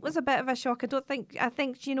 which I think was a bit of a shock. I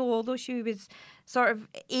think you know, although she was sort of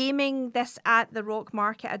aiming this at the rock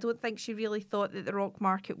market, I don't think she really thought that the rock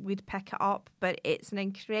market would pick it up. But it's an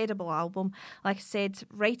incredible album. Like I said,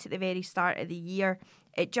 right at the very start of the year,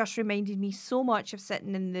 it just reminded me so much of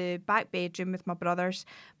sitting in the back bedroom with my brothers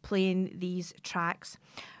playing these tracks.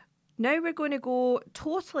 Now we're going to go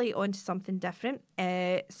totally onto something different.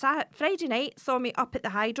 Friday night saw me up at the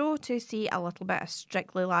Hydro to see a little bit of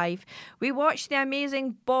Strictly Live. We watched the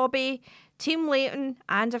amazing Bobby, Team Leighton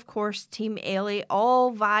and of course Team Ellie all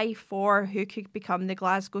vie for who could become the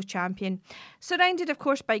Glasgow champion. Surrounded of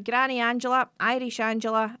course by Granny Angela, Irish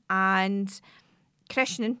Angela and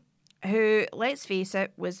Krishnan, who, let's face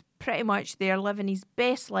it, was pretty much there living his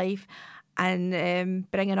best life and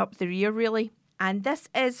bringing up the rear really. And this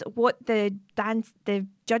is what the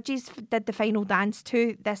judges did the final dance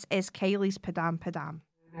to. This is Kylie's Padam Padam.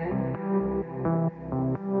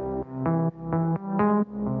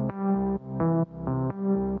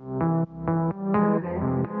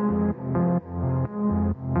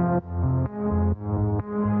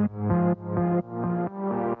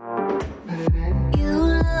 You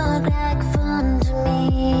look like fun to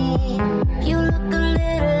me. You look a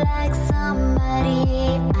little like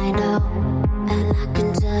somebody I know. And I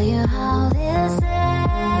can tell you how this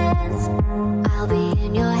ends. I'll be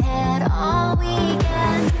in your head all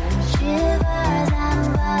weekend. Shivers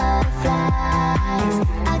and butterflies.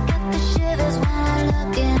 I get the shivers when I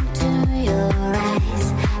look into your eyes.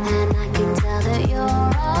 And I can tell that you're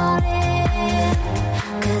all in.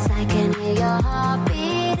 'Cause I can hear your heart beating.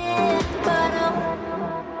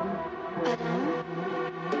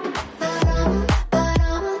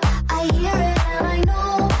 I hear it and I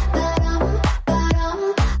know.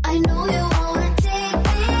 I know you wanna take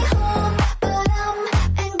me home,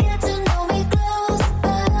 and get to know me close,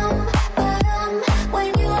 when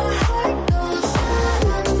your heart goes,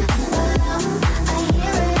 I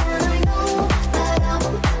hear it and I know,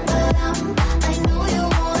 I know you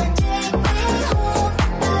wanna take me home,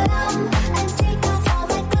 and take off all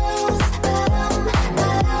my clothes,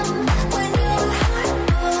 when your heart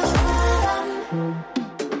goes,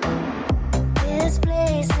 this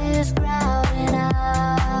place is crowded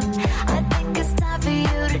up. I think it's time for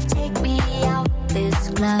you to take me out this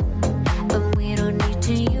club. But we don't need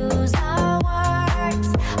to use our words.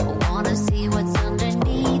 I wanna see what's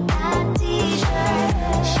underneath that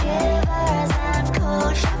t-shirt. Shivers and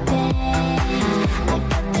cold champagne. I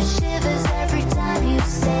get the shivers every time you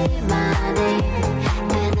say my name.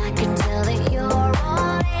 And I can tell that you're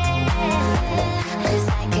on it. 'Cause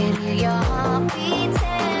I can hear your heart beating.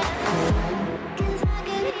 'Cause I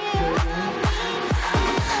can hear your heart beating.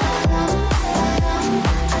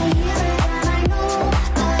 I hear it and I know.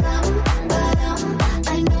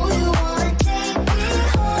 I know you wanna take me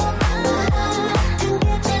home, and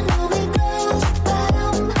get to know me close,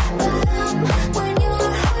 when your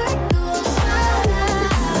heart goes, I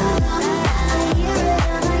hear it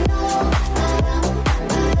and I know.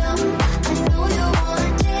 I know you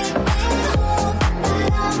wanna take me home,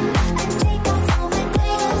 and take off all my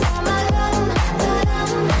clothes,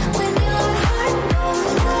 when your heart goes.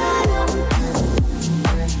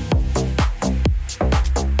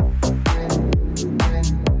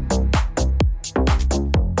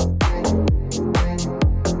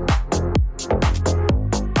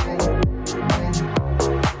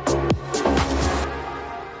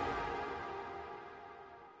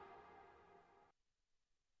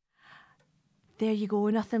 There you go,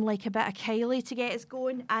 nothing like a bit of Kylie to get us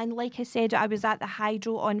going. And like I said, I was at the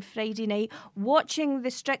Hydro on Friday night watching the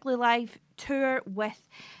Strictly Live tour with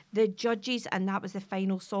the judges, and that was the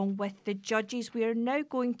final song with the judges. We are now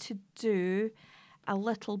going to do a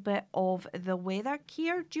little bit of the weather.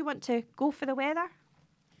 Keir, do you want to go for the weather?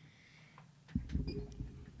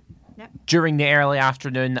 During the early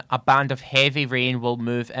afternoon, a band of heavy rain will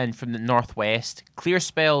move in from the northwest. Clear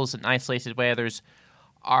spells and isolated weathers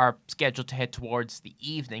are scheduled to head towards the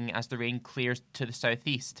evening as the rain clears to the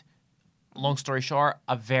southeast. Long story short,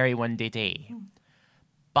 a very windy day.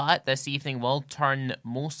 But this evening will turn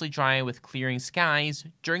mostly dry with clearing skies.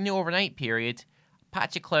 During the overnight period, a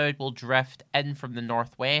patch of cloud will drift in from the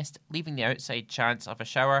northwest, leaving the outside chance of a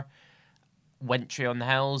shower. Wintry on the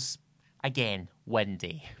hills. Again,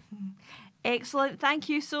 windy. Excellent. Thank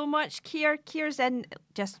you so much, Keir. Keir's in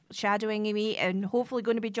just shadowing me and hopefully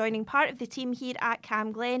going to be joining part of the team here at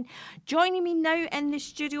Camglen. Joining me now in the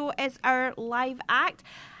studio is our live act.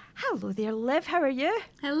 Hello there, Liv. How are you?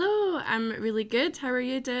 Hello. I'm really good. How are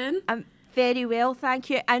you doing? I'm very well, thank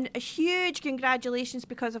you. And a huge congratulations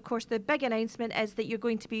because, of course, the big announcement is that you're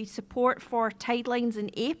going to be support for Tidelines in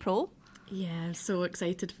April. Yeah, I'm so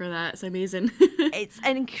excited for that. It's amazing. It's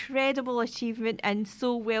an incredible achievement and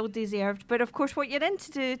so well deserved. But of course, what you're in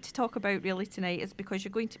to talk about really tonight is because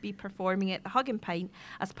you're going to be performing at the Hug and Pint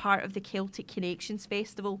as part of the Celtic Connections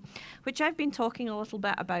Festival, which I've been talking a little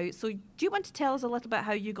bit about. So do you want to tell us a little bit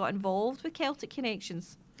how you got involved with Celtic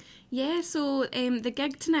Connections? Yeah, so the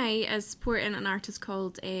gig tonight is supporting an artist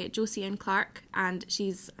called Josie Ann Clark, and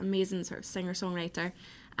she's an amazing sort of singer-songwriter.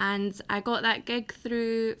 And I got that gig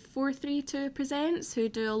through 432 Presents, who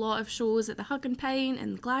do a lot of shows at the Hug and Pint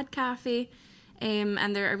and the Glad Cafe,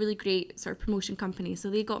 and they're a really great sort of promotion company. So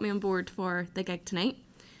they got me on board for the gig tonight.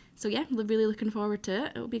 So yeah, really looking forward to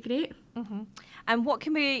it. It'll be great. Mm-hmm. And what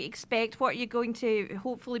can we expect? What are you going to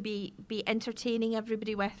hopefully be entertaining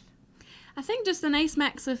everybody with? I think just a nice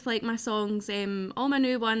mix of like my songs, all my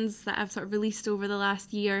new ones that I've sort of released over the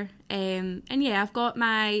last year. And yeah, I've got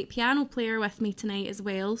my piano player with me tonight as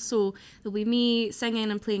well. So there'll be me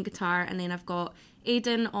singing and playing guitar, and then I've got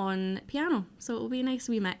Aidan on piano. So it'll be a nice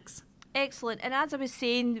wee mix. Excellent. And as I was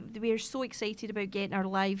saying, we're so excited about getting our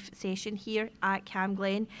live session here at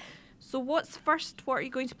Camglen. So what's first? What are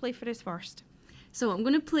you going to play for us first? So I'm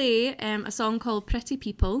going to play a song called Pretty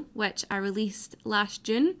People, which I released last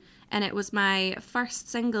June. And it was my first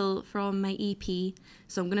single from my EP.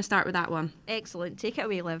 So I'm going to start with that one. Excellent. Take it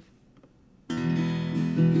away, Liv.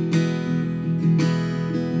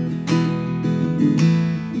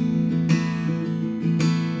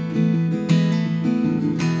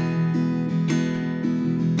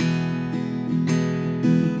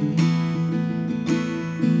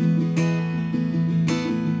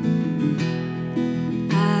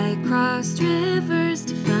 I crossed rivers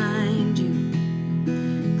to find you,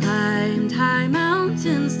 climbed high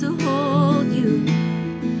mountains to hold you,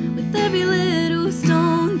 with every little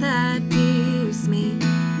stone that pierced me.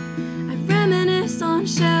 I reminisce on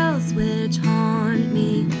shells which haunt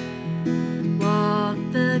me, walk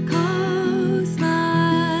the coastlines,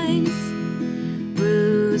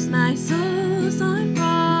 bruise my soles on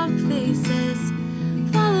rock faces,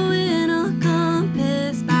 following a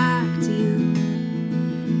compass back to you,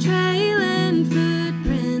 trailing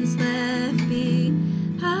footprints left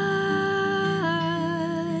behind,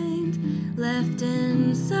 left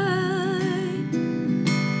inside.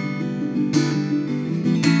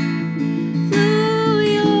 Flew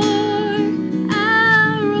your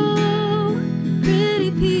arrow,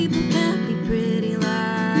 pretty people can't be pretty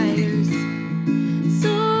liars.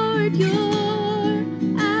 Soared your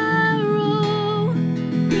arrow,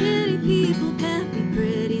 pretty people can't be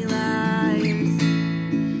pretty liars.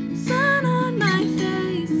 Sun on my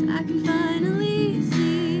face, I can finally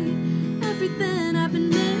see everything I've been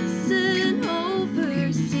missing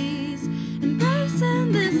overseas.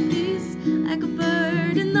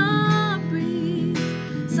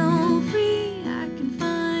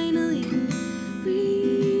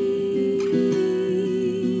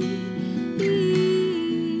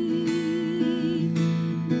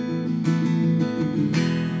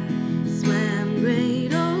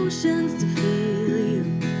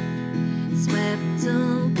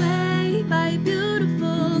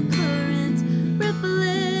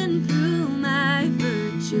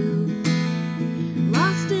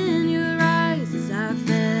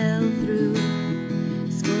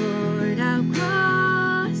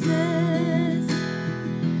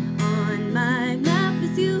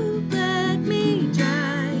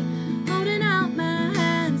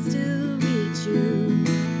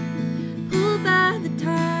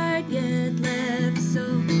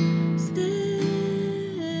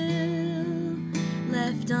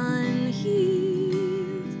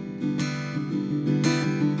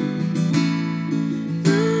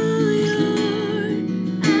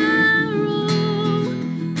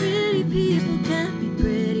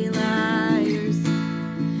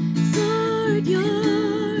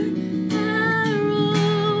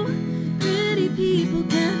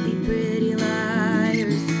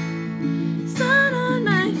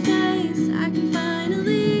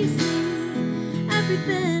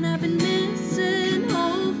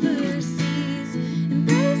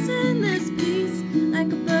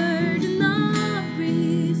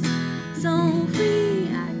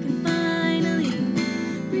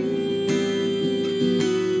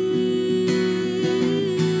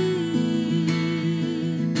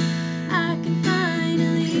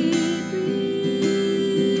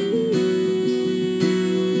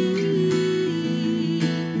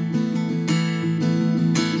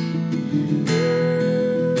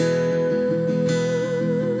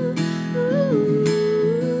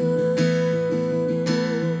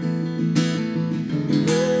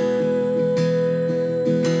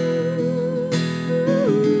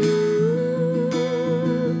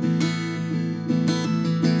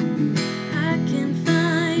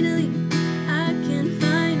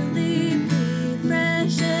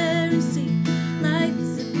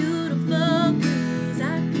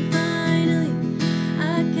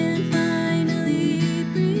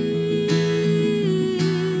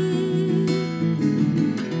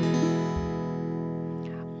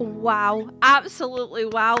 Wow, absolutely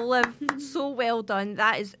wow, Liv. So well done.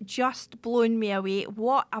 That is just blown me away.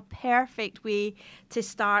 What a perfect way to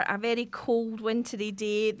start a very cold, wintry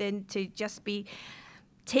day, then to just be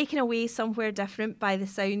taken away somewhere different by the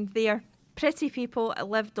sound there. Pretty People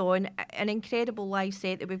lived on, an incredible live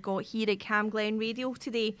set that we've got here at Camglen Radio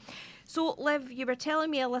today. So, Liv, you were telling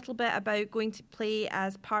me a little bit about going to play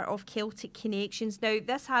as part of Celtic Connections. Now,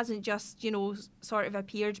 this hasn't just, sort of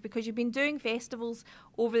appeared because you've been doing festivals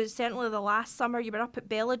over certainly the last summer. You were up at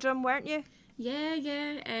Belladrum, weren't you?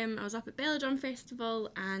 Yeah. I was up at Belladrum Festival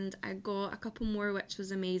and I got a couple more, which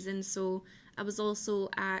was amazing. So I was also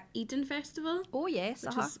at Eden Festival. Oh, yes.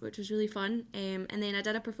 Which was really fun. And then I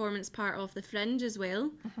did a performance part of the Fringe as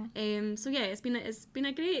well. So yeah, it's been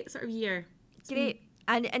a great sort of year. Great.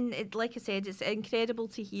 And like I said, it's incredible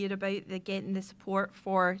to hear about getting the support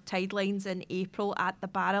for Tidelines in April at the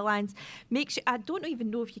Barrowlands. I don't even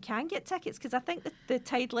know if you can get tickets because I think the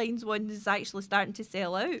Tidelines one is actually starting to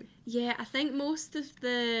sell out. Yeah, I think most of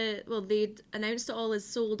they'd announced it all as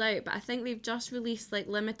sold out, but I think they've just released like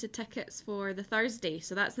limited tickets for the Thursday,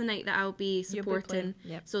 so that's the night that I'll be supporting.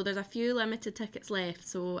 Yep. So there's a few limited tickets left,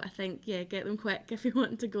 so I think, get them quick if you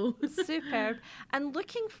want to go. Superb. And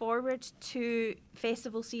looking forward to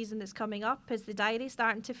festival season that's coming up, is the diary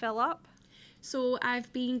starting to fill up? So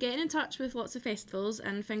I've been getting in touch with lots of festivals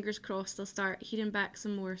and fingers crossed I'll start hearing back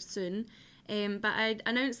some more soon. But I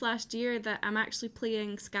announced last year that I'm actually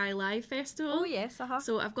playing Sky Live Festival. Oh yes,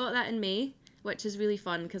 So I've got that in May, which is really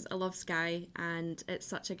fun because I love Sky and it's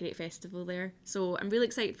such a great festival there. So I'm really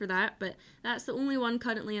excited for that, but that's the only one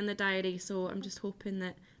currently in the diary, so I'm just hoping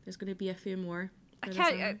that there's going to be a few more.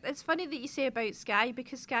 It's funny that you say about Sky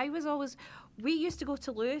because Sky was always... We used to go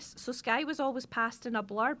to Lewis, so Sky was always passed in a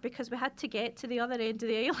blur because we had to get to the other end of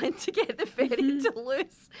the island to get the ferry to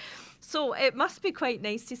Lewis. So it must be quite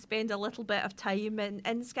nice to spend a little bit of time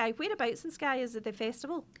in Sky. Whereabouts in Sky is it the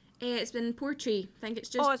festival? It's been Portree. I think it's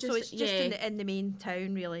just... Oh, so it's just in the main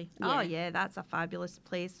town, really. Yeah. Oh, yeah, that's a fabulous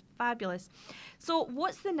place. Fabulous. So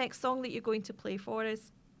what's the next song that you're going to play for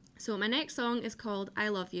us? So my next song is called I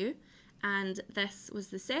Love You, and this was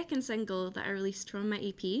the second single that I released from my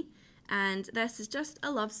EP. And this is just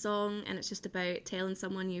a love song, and it's just about telling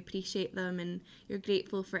someone you appreciate them and you're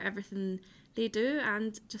grateful for everything they do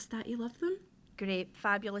and just that you love them. Great,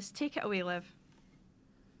 fabulous. Take it away, Liv.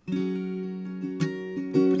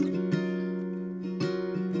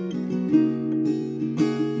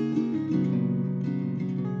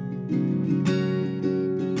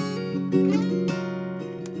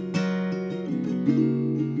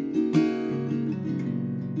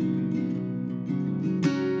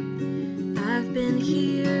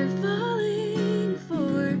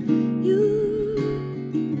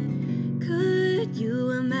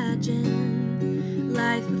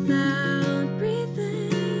 Life without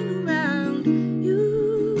breathing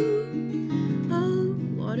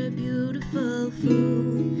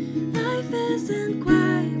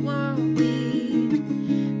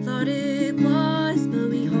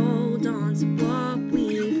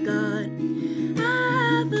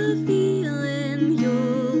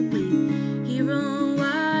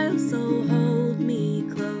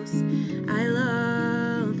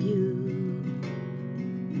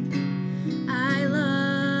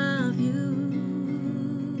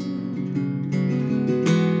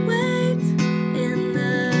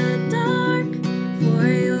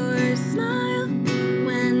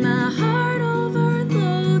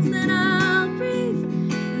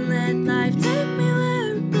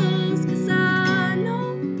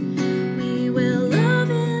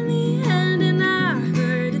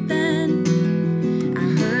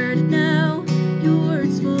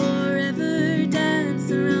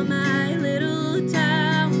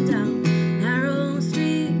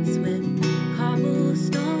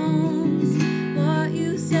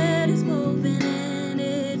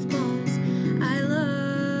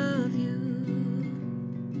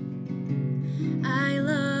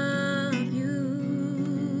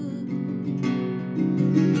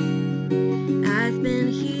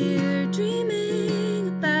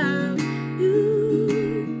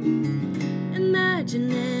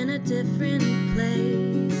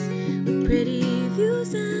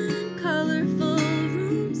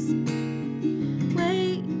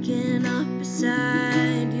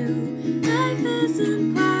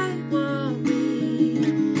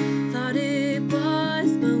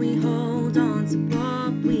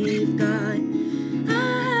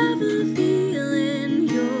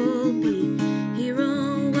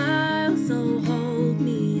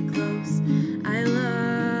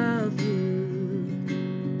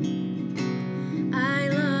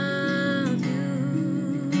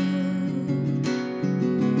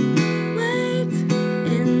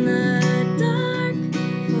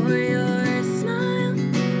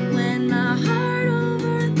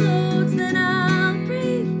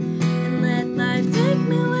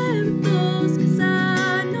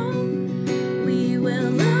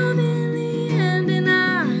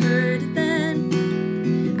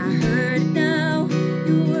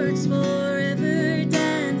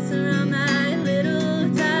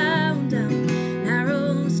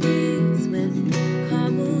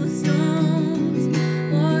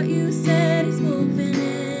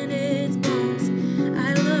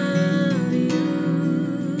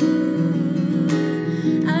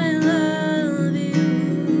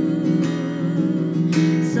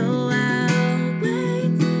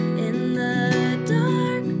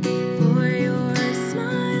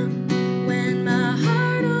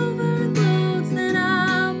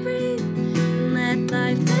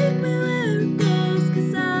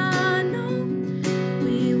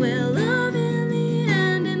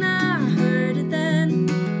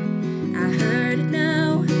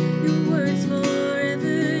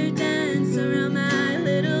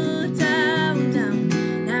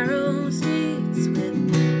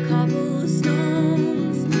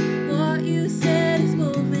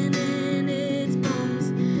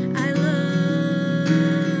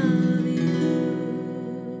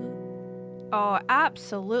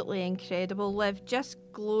absolutely incredible, Liv. Just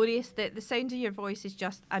glorious. The sound of your voice is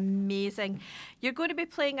just amazing. You're going to be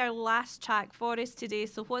playing our last track for us today.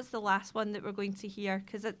 So what's the last one that we're going to hear?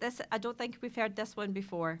 Because I don't think we've heard this one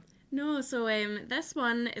before. No, so this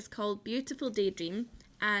one is called Beautiful Daydream,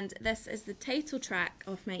 and this is the title track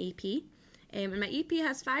of my EP. And my EP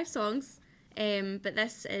has 5 songs, but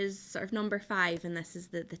this is sort of number 5, and this is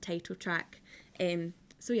the title track.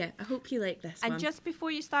 So yeah, I hope you like this one. And just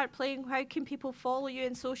before you start playing, how can people follow you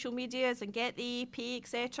in social medias and get the EP,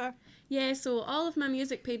 etc.? Yeah, so all of my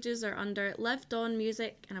music pages are under Liv Dawn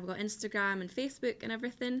Music, and I've got Instagram and Facebook and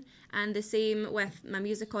everything, and the same with my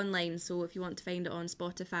music online. So if you want to find it on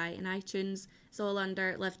Spotify and iTunes, it's all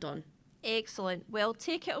under Liv Dawn. Excellent. Well,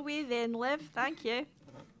 take it away then, Liv. Thank you.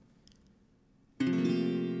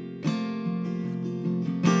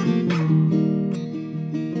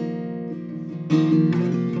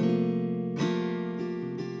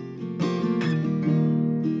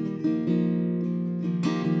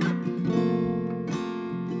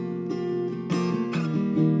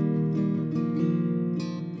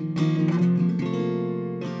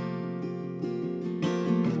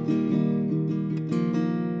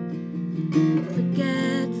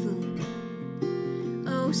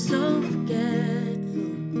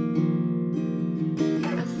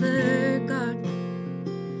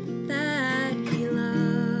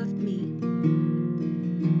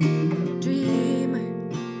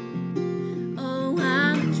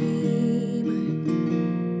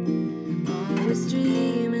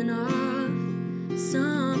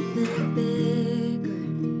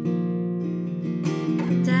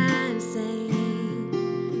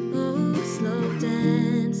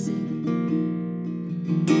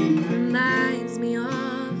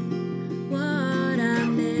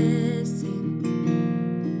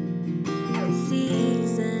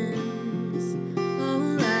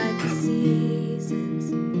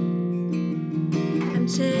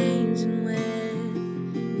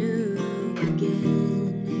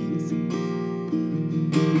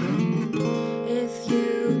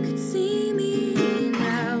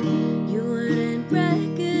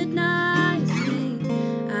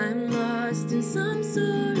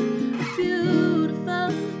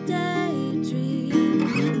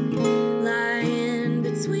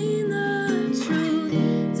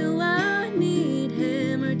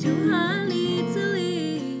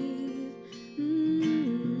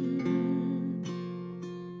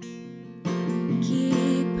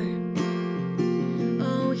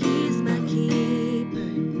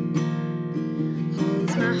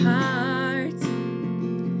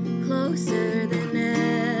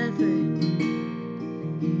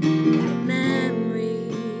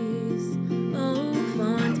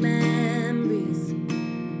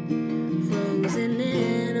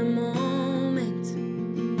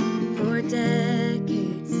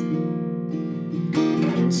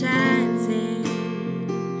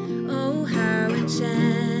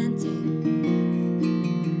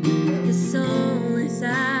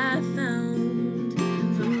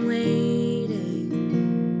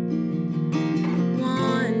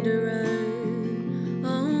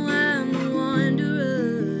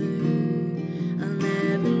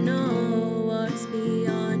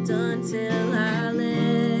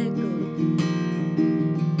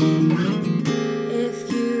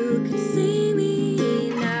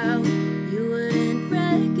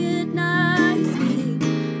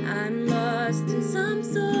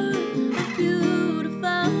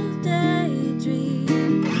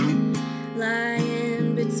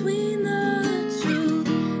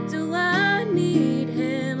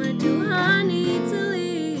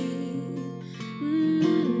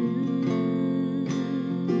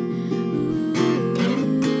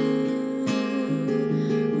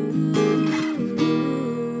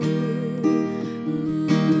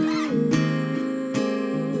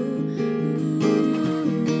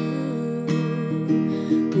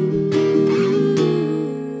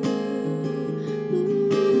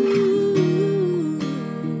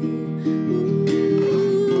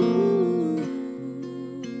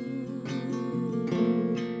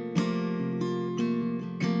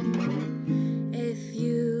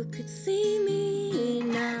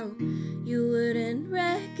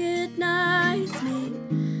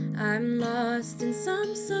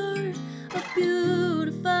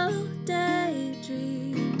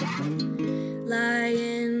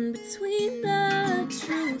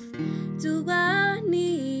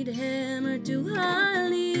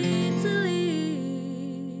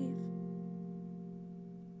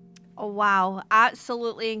 Wow,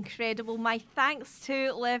 absolutely incredible. My thanks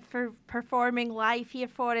to Liv for performing live here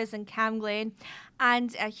for us in Camglen,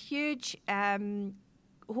 and a huge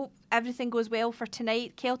hope everything goes well for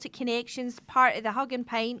tonight. Celtic Connections, part of the Hug and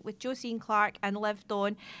Pint with Josie and Clark and Liv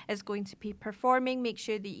Dawn, is going to be performing. Make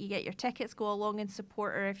sure that you get your tickets, go along and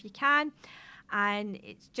support her if you can. And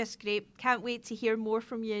it's just great. Can't wait to hear more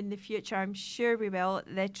from you in the future. I'm sure we will.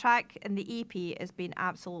 The track and the EP has been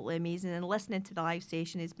absolutely amazing, and listening to the live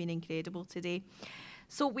session has been incredible today.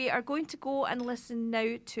 So we are going to go and listen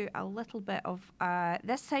now to a little bit of,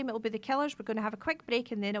 this time it'll be The Killers. We're going to have a quick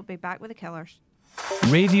break and then it'll be back with The Killers.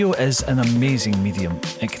 Radio is an amazing medium.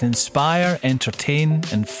 It can inspire, entertain,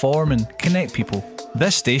 inform and connect people.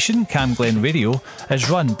 This station, Cam Glen Radio, is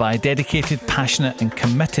run by a dedicated, passionate and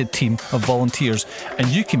committed team of volunteers, and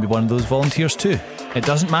you can be one of those volunteers too. It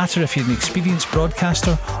doesn't matter if you're an experienced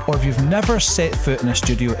broadcaster or if you've never set foot in a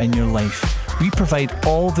studio in your life. We provide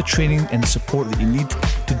all the training and support that you need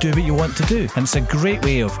to do what you want to do. And it's a great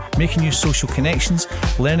way of making new social connections,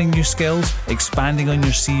 learning new skills, expanding on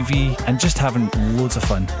your CV and just having loads of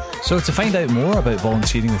fun. So to find out more about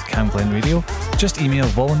volunteering with Cam Glen Radio, just email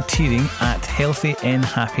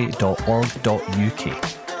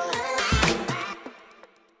volunteering@healthynhappy.org.uk.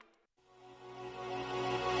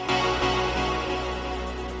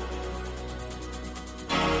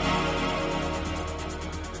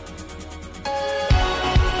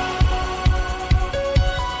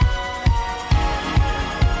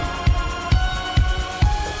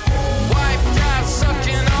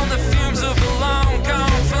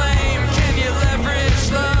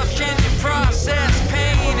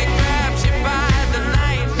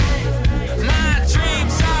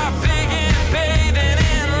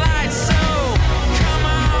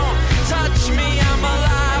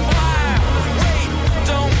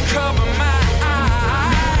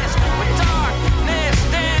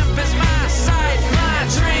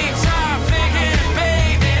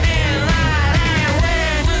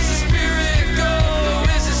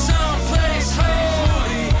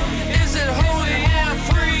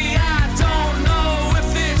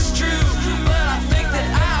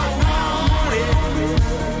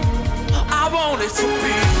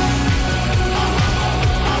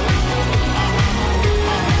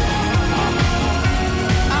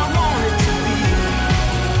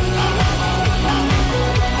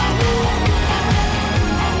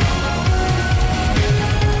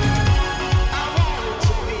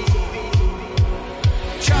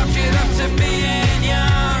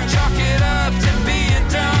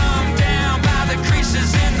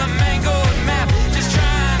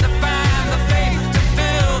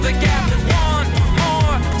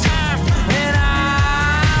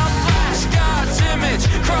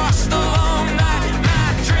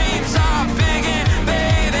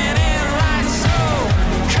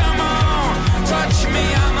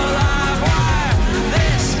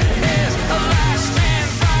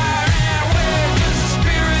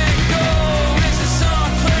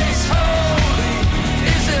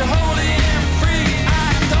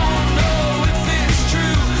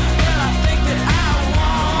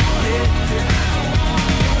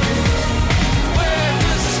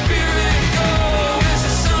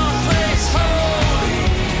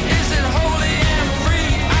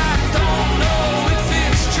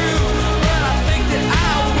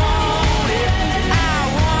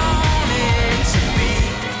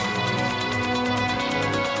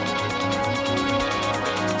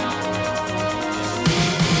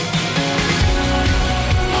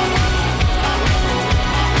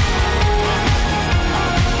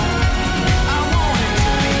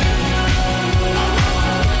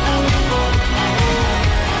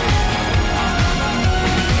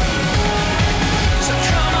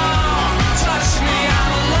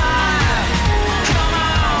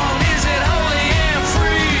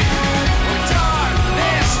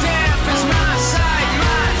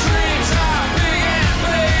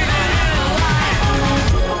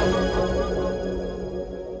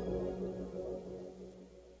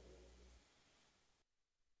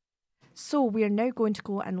 So we're now going to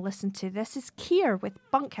go and listen to This Is Keir with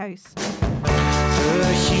Bunkhouse.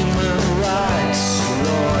 The human rights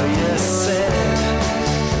lawyer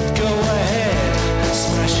said, go ahead,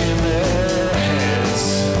 smash in their heads.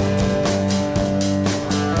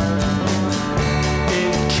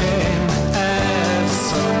 It came as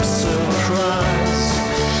some surprise,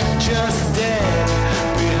 just dead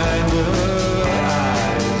behind her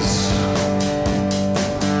eyes.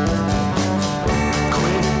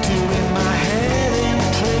 Quit doing my head in,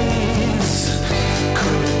 please.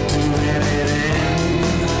 Quit doing it in.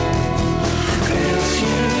 If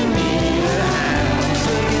you need a hand,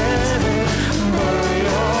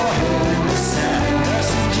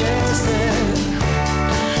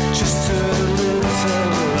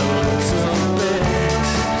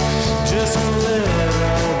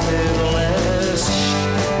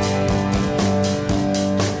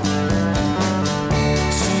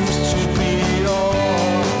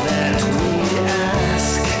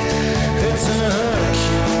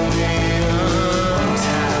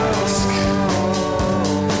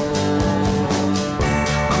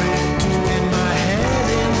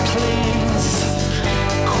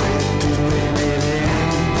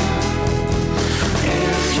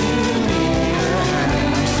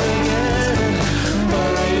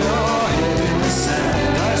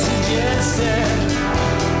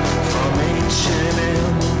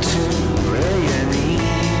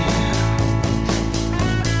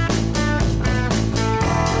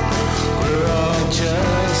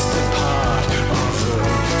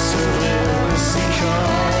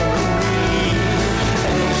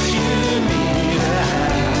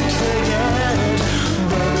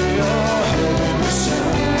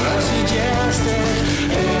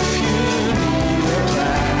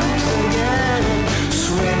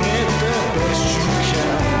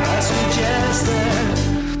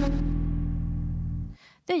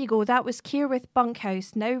 you go, that was Care with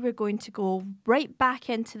Bunkhouse. Now we're going to go right back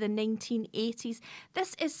into the 1980s.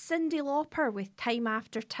 This is Cyndi Lauper with Time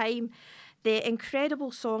After Time. The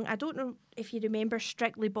incredible song, I don't know if you remember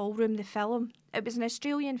Strictly Ballroom, the film. It was an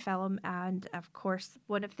Australian film, and of course,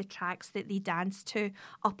 one of the tracks that they danced to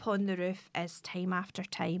up on the roof is Time After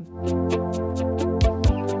Time.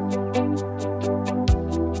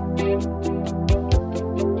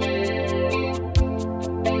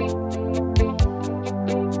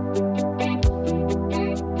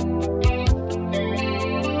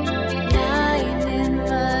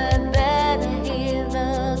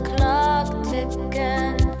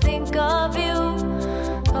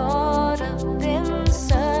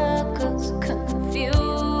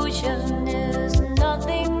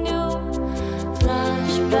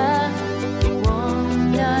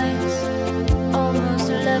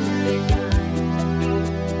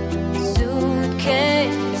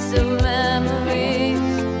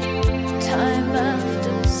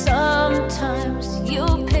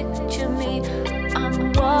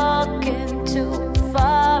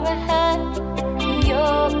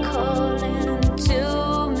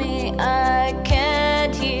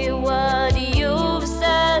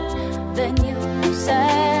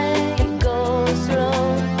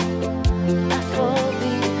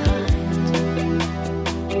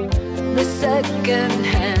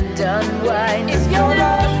 Second-hand unwind. If you're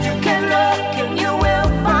lost, you can look and you will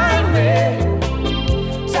find me.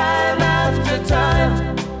 Time after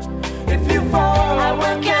time. If you fall, I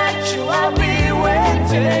will catch you. I'll be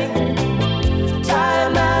waiting.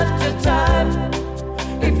 Time after time.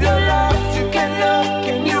 If you're lost, you can look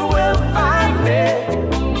and you will find me.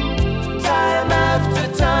 Time after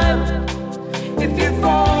time. If you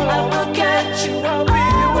fall, I will catch you. I'll be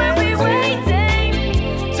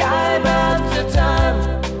waiting. Time after time.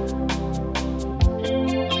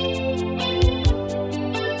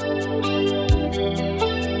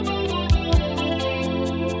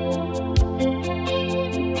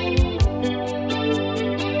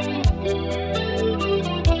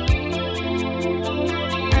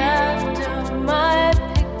 After my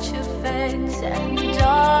picture fades and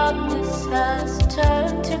darkness has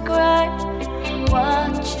turned to grey,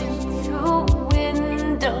 watching through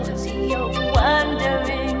windows, you're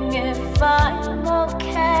wondering if I'm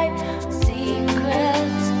okay.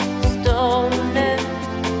 Secrets stolen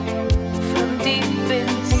from deep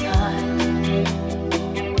inside.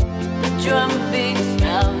 The drum beats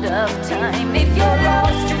out of time. If you're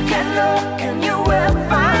lost, you can look and you will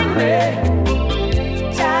find me.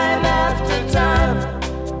 Time after time.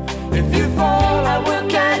 If you fall, I will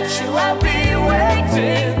catch you. I'll be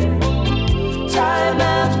waiting. Time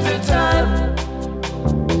after time.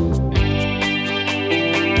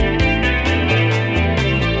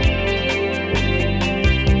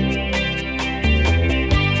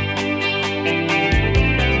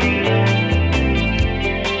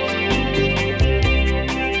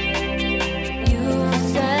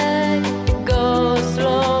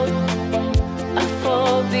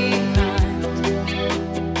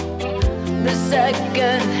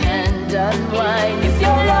 Second-hand unwind. If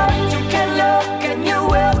you're lost, you can look and you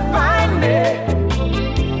will find me.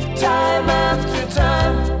 Time after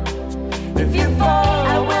time. If you fall,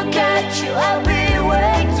 I will catch you. I'll be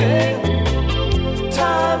waiting.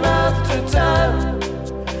 Time after time.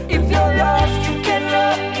 If you're lost, you can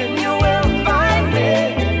look and you will find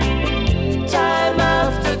me. Time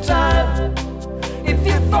after time. If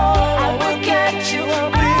you fall, I will catch you.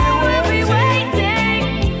 I'll be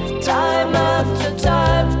waiting. Time after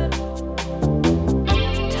time.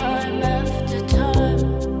 Time after time.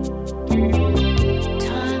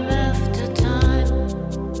 Time after time.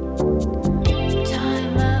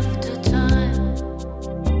 Time after time.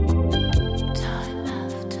 Time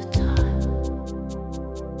after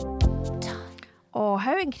time. Oh,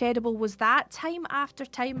 how incredible was that? Time After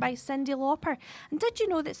Time by Cyndi Lauper. And did you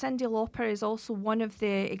know that Cyndi Lauper is also one of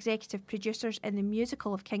the executive producers in the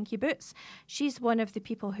musical of Kinky Boots? She's one of the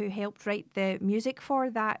people who helped write the music for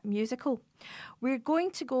that musical. We're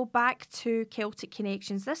going to go back to Celtic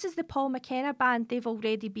Connections. This is the Paul McKenna band. They've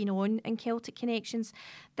already been on in Celtic Connections.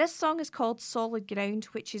 This song is called Solid Ground,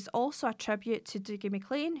 which is also a tribute to Dougie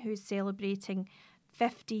MacLean, who's celebrating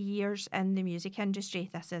 50 years in the music industry.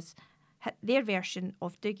 This is their version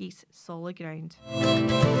of Dougie's Solid Ground.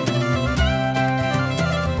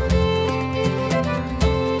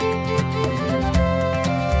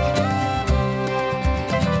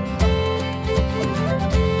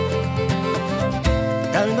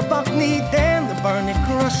 Down the Buckney Dam, the burning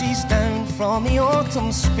crushes down from the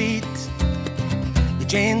autumn speed. The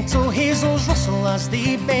gentle hazels rustle as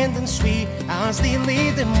they bend and sway, as they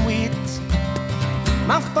lay them wait.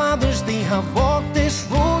 My fathers, they have walked this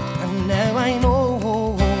road, and now I know.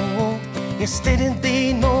 Yes, didn't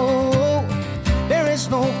they know? There is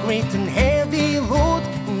no great and heavy load,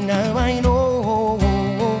 now I know.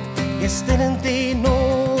 Yes, didn't they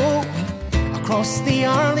know? Across the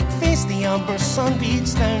Arctic face, the amber sun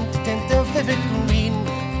beats down to tint a vivid green.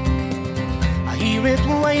 I hear it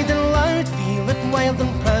wide and loud, feel it wild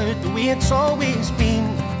and proud, the way it's always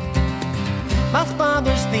been. My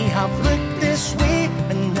fathers, they have looked this way,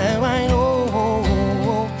 and now I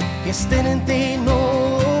know. Yes, didn't they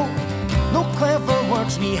know? No clever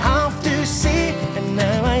words we have to say, and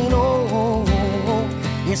now I know.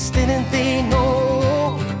 Yes, didn't they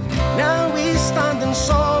know? Now we stand on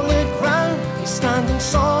solid ground, we stand on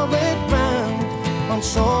solid ground, on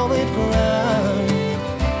solid ground.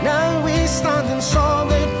 Now we stand on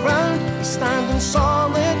solid ground, we stand on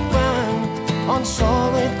solid ground, on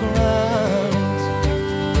solid ground.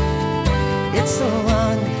 It's the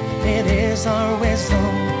land, it is our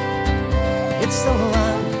wisdom. It's the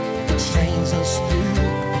land that shines us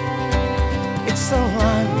through. It's the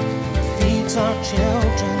land that feeds our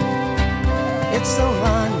children. It's the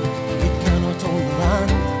land, you cannot own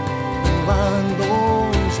the land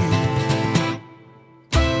owns you.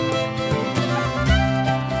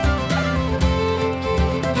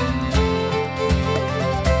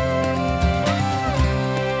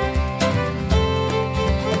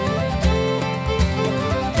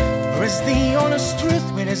 Where is the honest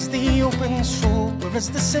truth? Where is the open soul? Where is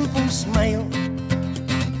the simple smile? A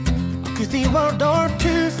goothy word or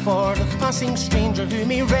two for the passing stranger who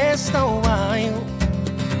may rest a while.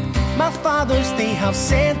 My fathers, they have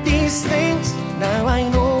said these things, now I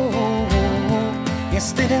know.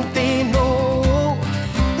 Yes, didn't they know?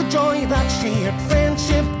 The joy that shared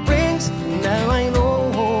friendship brings, now I know.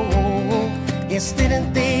 Yes,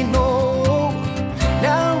 didn't they know?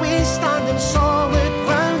 Now we stand on solid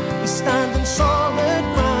ground, we stand on solid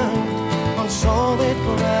ground, on solid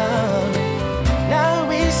ground. Now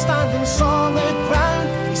we stand on solid ground,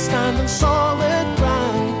 we stand on solid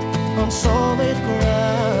ground, on solid ground.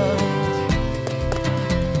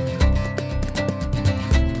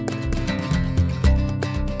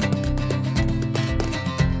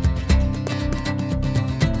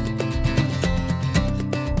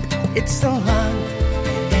 It's the land,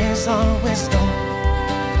 it is our wisdom.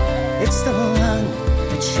 It's the land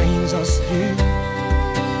that shines us through.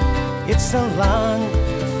 It's the land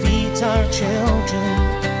that feeds our children.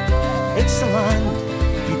 It's the land,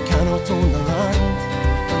 you cannot own the land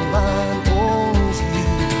owns you.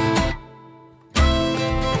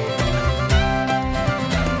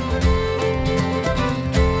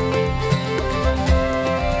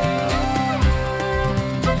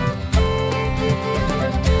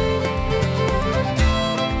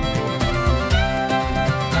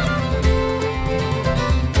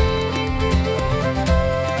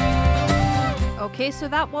 Okay, so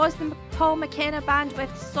that was the Paul McKenna Band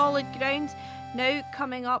with Solid Ground. Now,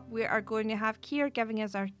 coming up, we are going to have Keir giving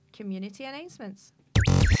us our community announcements.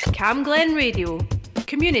 Cam Glen Radio,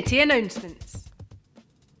 community announcements.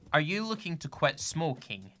 Are you looking to quit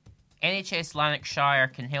smoking? NHS Lanarkshire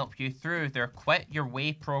can help you through their Quit Your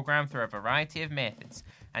Way programme through a variety of methods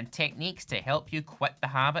and techniques to help you quit the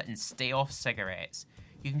habit and stay off cigarettes.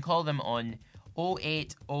 You can call them on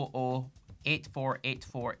 0800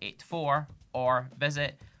 848484 or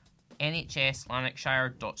visit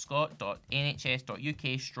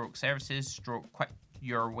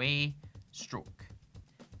nhs.lanarkshire.scot.nhs.uk/services/quit-your-way-.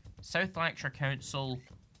 South Lanarkshire Council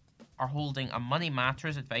are holding a Money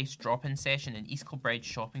Matters advice drop-in session in East Kilbride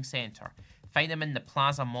Shopping Centre. Find them in the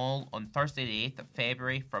Plaza Mall on Thursday the 8th of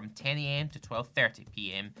February from 10 a.m. to 12:30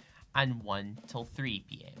 p.m. and 1 till 3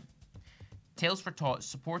 p.m. Tales for Tots,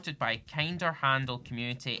 supported by Kinder Handle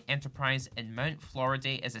Community Enterprise in Mount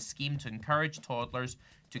Floriday, is a scheme to encourage toddlers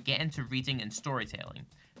to get into reading and storytelling.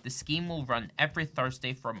 The scheme will run every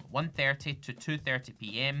Thursday from 1:30 to 2:30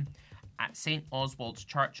 p.m. at St. Oswald's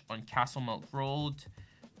Church on Castlemilk Road.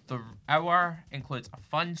 The hour includes a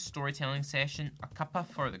fun storytelling session, a cuppa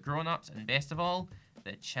for the grown-ups, and best of all,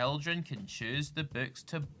 the children can choose the books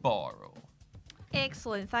to borrow.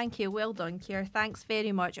 Excellent, thank you. Well done, Keir. Thanks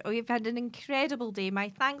very much. Oh, you've had an incredible day. My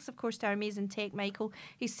thanks, of course, to our amazing tech, Michael.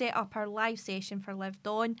 He set up our live session for Live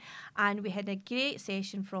Dawn, and we had a great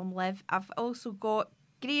session from Liv. I've also got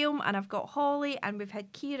Graham and I've got Holly, and we've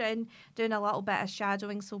had Kieran doing a little bit of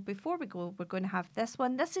shadowing. So before we go, we're going to have this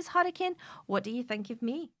one. This is Hurricane. What do you think of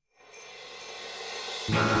me?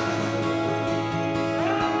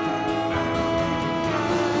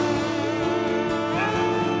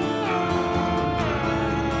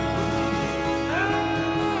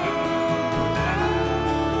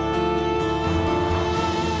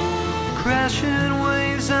 crashing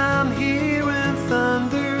waves, I'm hearing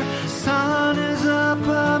thunder. Sun is up,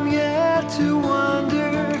 I'm yet to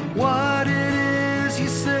wonder what it is you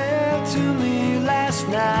said to me last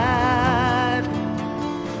night.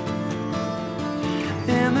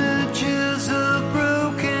 Images of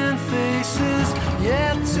broken faces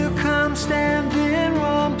yet to come, stand in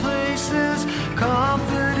wrong places.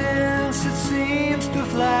 Confidence, it seems to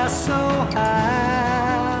fly so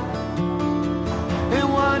high.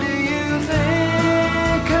 And what do you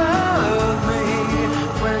think of me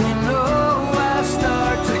when you know I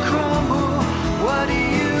start to crumble? What do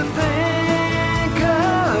you think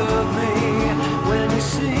of me when you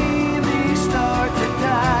see me start to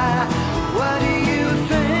die? What do you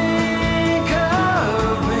think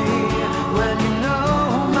of me when you know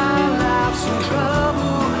my life's in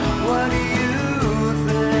trouble? What do you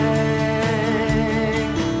think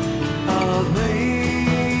of me?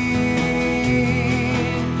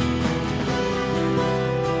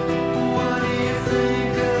 What do you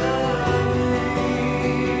think of me?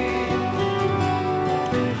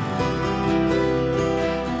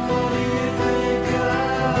 What do you think of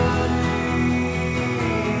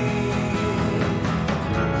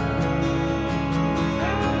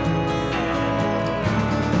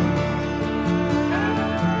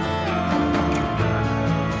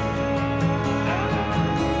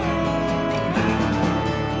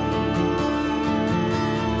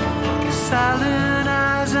silent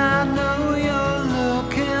eyes, I know you're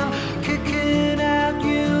looking, kicking out,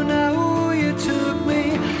 you know you took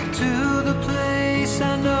me to the place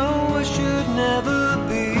I know I should never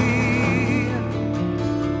be.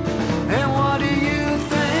 And what do you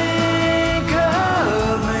think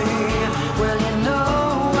of me when you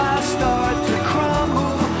know I start to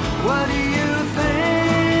crumble? What do you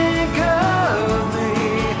think of me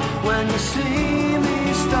when you see me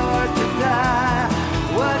start to die?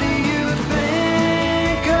 What do you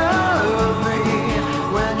think of me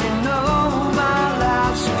when you know my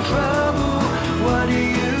life's in trouble? What do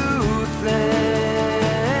you think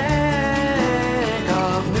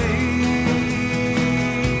of me?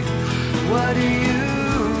 What do you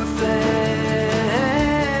think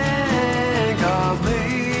of me?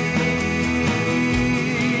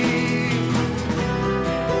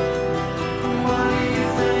 What do you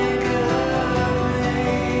think of me? What do you think of me?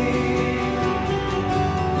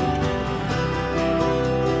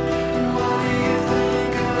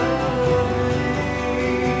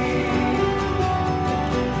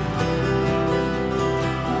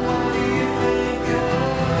 What do you think of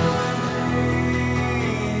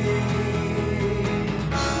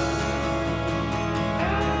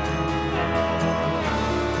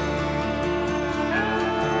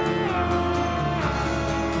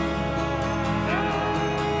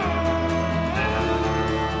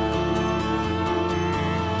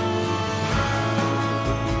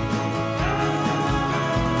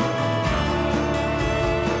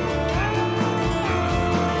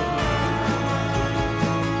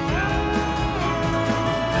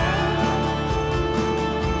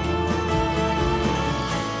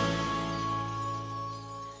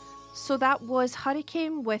So that was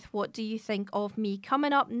Hurricane with What Do You Think of Me.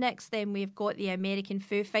 Coming up next then we've got the American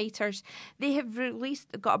Foo Fighters. They have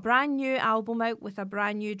got a brand new album out with a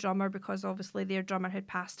brand new drummer because obviously their drummer had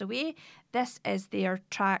passed away. This is their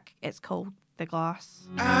track. It's called The Glass.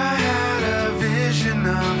 I had a vision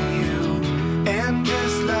of you, and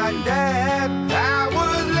just like that, I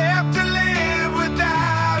was left to live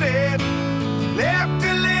without it. Left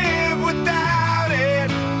to live without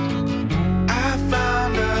it. I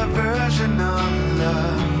found a version of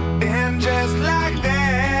love, and just like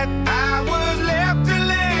that, I was left to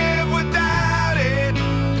live without it.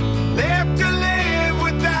 Left to live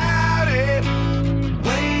without it.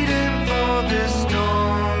 Waiting for this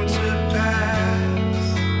storm to pass.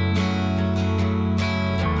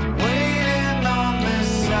 Waiting on this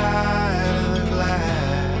side of the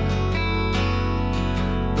glass.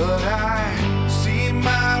 But I see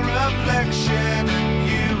my reflection in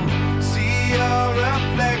you, see your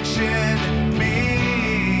reflection in me.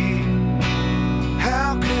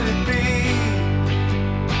 How could it be?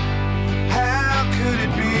 How could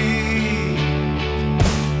it be?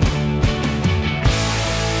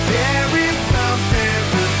 There is something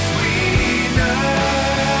between us,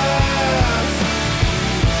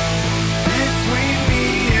 between me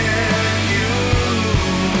and you.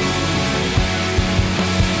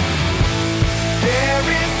 There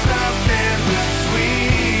is something between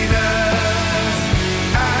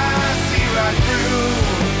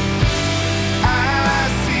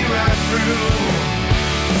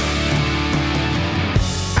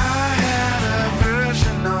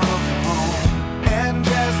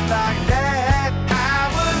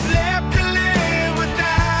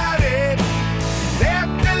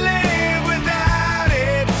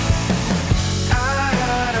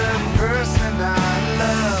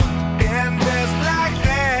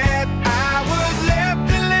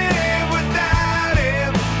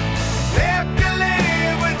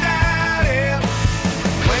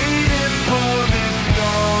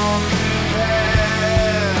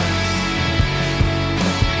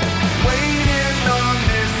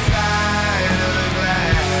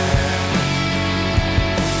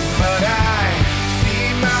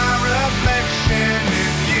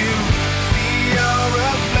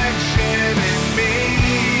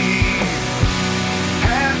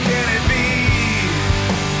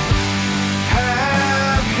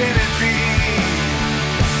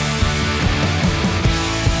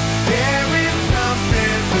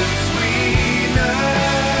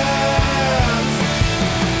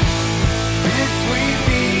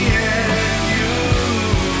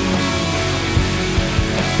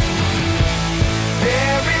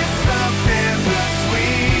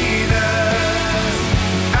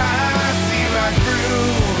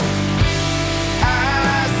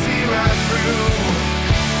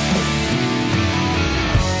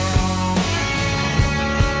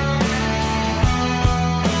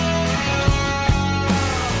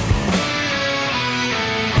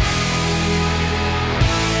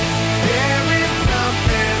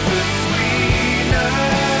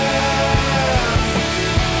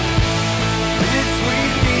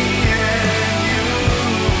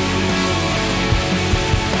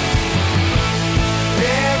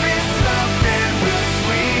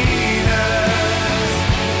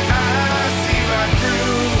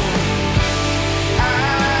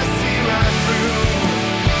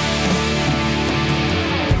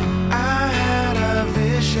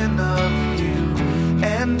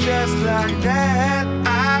And just like that,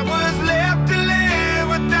 I was left to live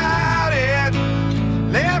without it.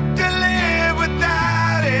 Left to live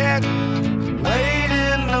without it.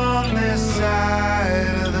 Waiting on this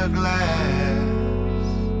side of the glass.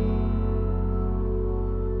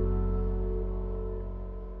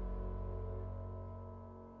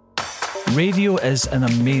 Radio is an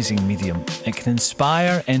amazing medium. It can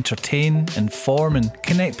inspire, entertain, inform and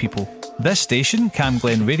connect people. This station, Cam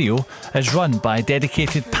Glen Radio, is run by a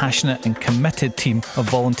dedicated, passionate and committed team of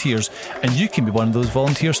volunteers, and you can be one of those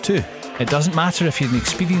volunteers too. It doesn't matter if you're an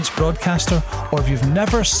experienced broadcaster or if you've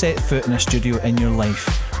never set foot in a studio in your life.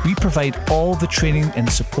 We provide all the training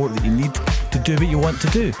and support that you need to do what you want to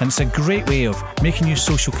do. And it's a great way of making new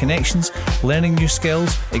social connections, learning new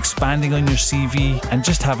skills, expanding on your CV, and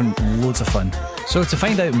just having loads of fun. So to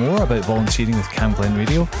find out more about volunteering with Cam Glen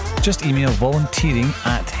Radio, just email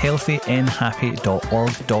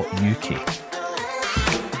volunteering@healthynhappy.org.uk.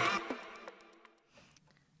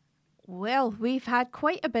 Well, we've had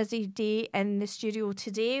quite a busy day in the studio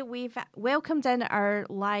today. We've welcomed in our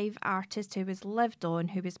live artist who was lived on,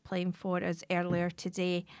 who was playing for us earlier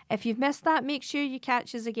today. If you've missed that, make sure you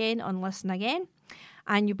catch us again on Listen Again,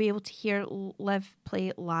 and you'll be able to hear Liv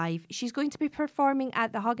play live. She's going to be performing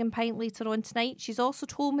at the Hug and Pint later on tonight. She's also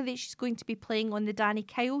told me that she's going to be playing on the Danny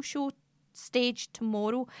Kyle show stage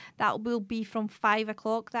tomorrow. That will be from 5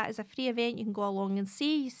 o'clock. That is a free event you can go along and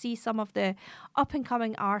see. You see some of the up and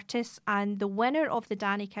coming artists, and the winner of the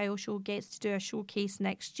Danny Kyle show gets to do a showcase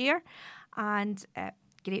next year, and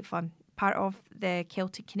great fun. Part of the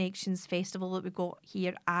Celtic Connections festival that we got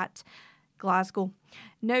here at Glasgow.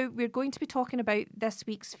 Now we're going to be talking about this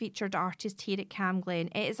week's featured artist here at Cam Glen.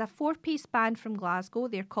 It is a 4-piece band from Glasgow.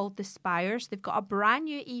 They're called The Spires. They've got a brand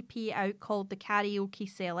new EP out called The Karaoke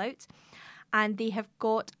Sellout, and they have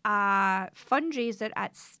got a fundraiser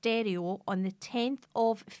at Stereo on the 10th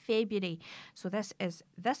of February. So this is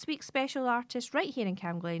this week's special artist right here in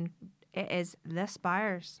Cam Glen. It is The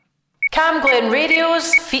Spires. Cam Glen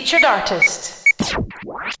Radio's featured artist.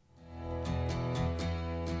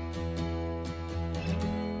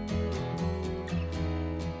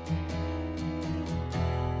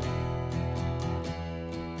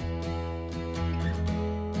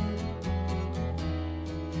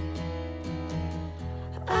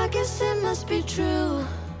 I guess it must be true.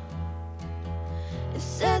 It's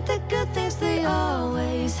said that good things, they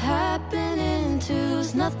always happen in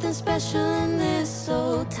twos. Nothing special in this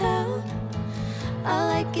old town. I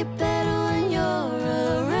like it better when you're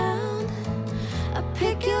around. I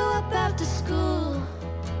pick you up after school,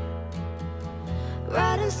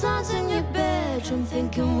 writing songs in your bedroom,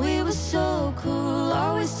 thinking we were so cool.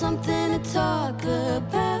 Always something to talk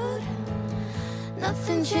about.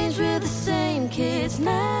 Nothing changed, we're the same kids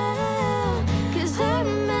now. 'Cause I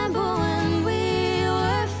remember when we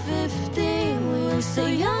were 15, we were so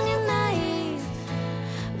young and naive,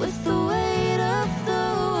 with the weight of the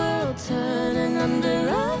world turning under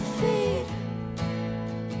our feet.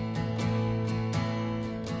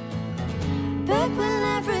 Back when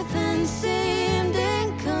everything seemed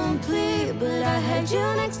incomplete, but I had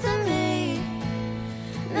you next to me.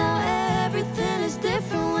 Now everything is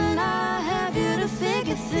different when I have you to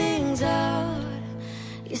figure things out.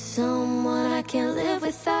 You're someone I can't live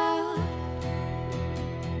without.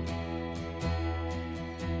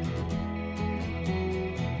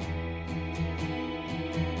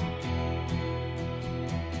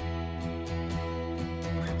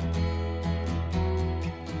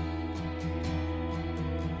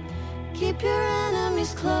 Keep your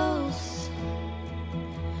enemies close,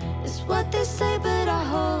 it's what they say, but I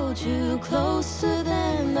hold you closer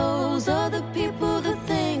than those other people that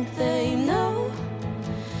think they know.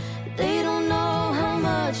 They don't know how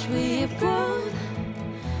much we've grown.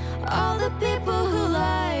 All the people who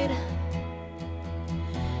lied,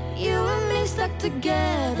 you and me stuck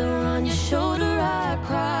together. On your shoulder I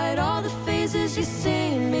cried. All the phases you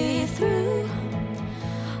seen me through,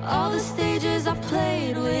 all the stages I've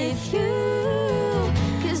played with you.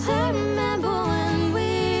 'Cause I remember when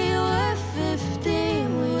we were 15,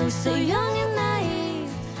 we were so young and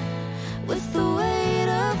naive, with the weight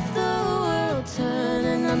of the world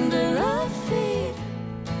turning under our feet.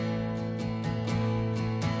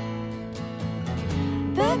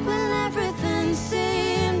 Back when everything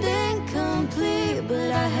seemed incomplete, but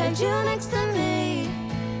I had you next to me.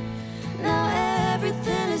 Now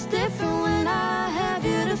everything is different when I have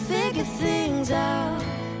you to figure things out.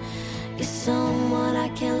 You're someone I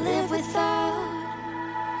can't live without.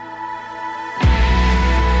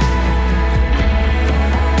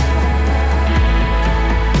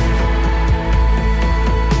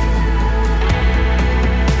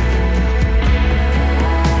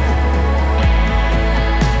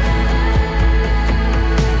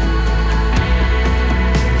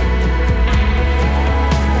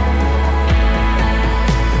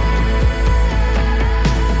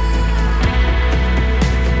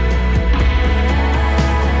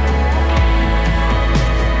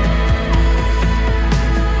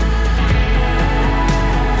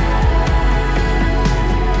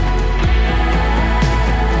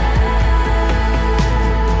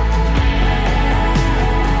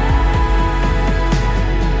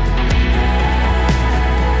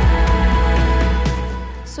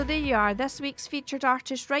 are. This week's featured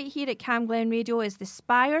artist right here at Cam Glen Radio is The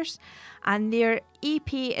Spires, and their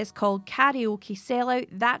EP is called Karaoke Sellout.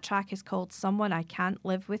 That track is called Someone I Can't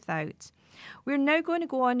Live Without. We're now going to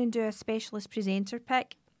go on and do a specialist presenter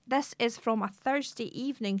pick. This is from a Thursday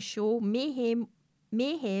evening show, Mayhem,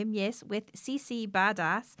 yes, with CC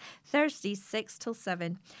Badass, Thursdays 6 till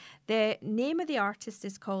 7. The name of the artist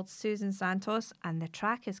is called Susan Santos, and the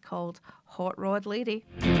track is called Hot Rod Lady.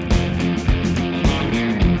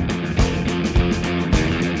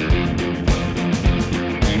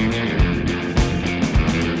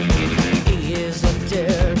 Is it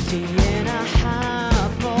dirty in a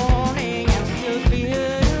hot morning and still feel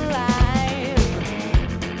alive?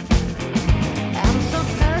 I'm so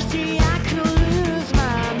thirsty I could lose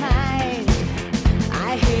my mind.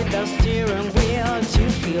 I hit the steering wheel to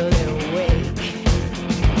feel awake.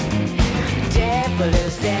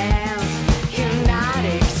 Devilish dance,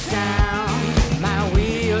 hypnotic sound. My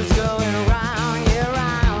wheels going round and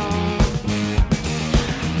round.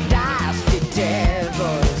 Dusty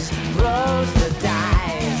devils, rolls the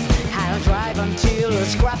dice. I'll drive until I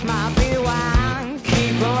scratch my B1.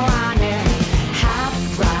 Keep on running, hot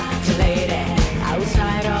rock lady,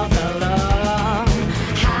 outside of the law.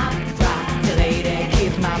 Hot rock lady,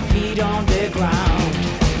 keep my feet on the ground.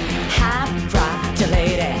 Hot rock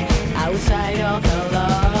lady, outside of the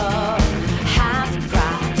law. Hot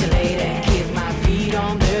rock lady, keep my feet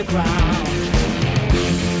on the ground.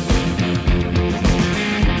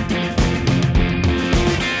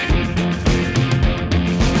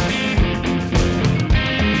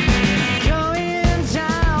 Going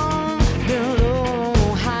down the low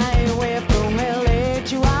highway from LA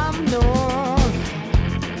to up north.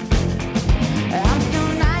 I'm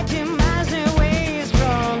still 90 miles away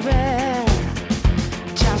from there.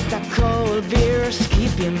 Just a cold beer's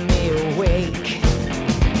keeping me awake.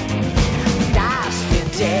 Dusty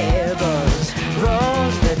devils,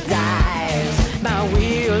 rolls the dice. My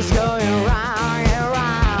wheels going round and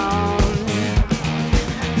round.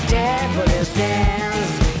 Devilish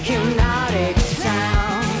dance, hypnotic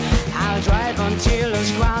sound. I'll drive until I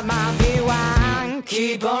scrub my B1.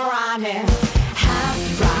 Keep on running, hot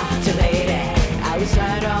rock lady,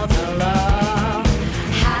 outside of the law.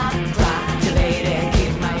 Hot rock lady,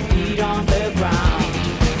 keep my feet on the ground.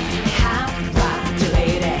 Hot rock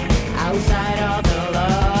lady, outside of the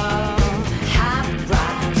law. Hot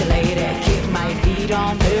rock lady, keep my feet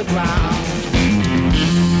on the ground.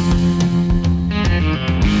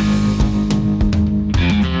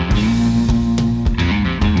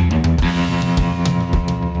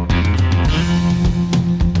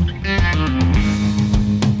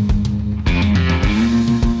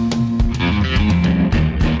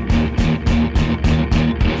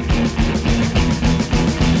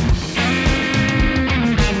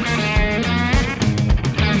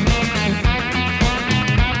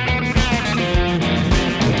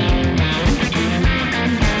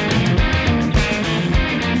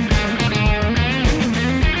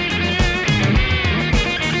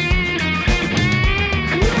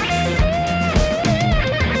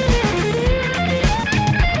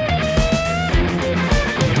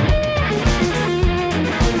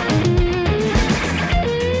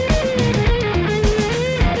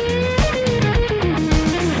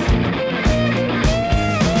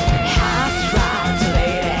 Hot rock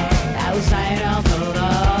lady, outside of the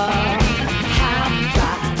law. Hot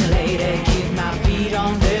rock lady, keep my feet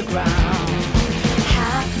on the ground.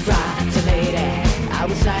 Hot rock lady,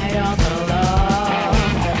 outside of the law.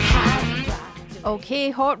 Hot Okay,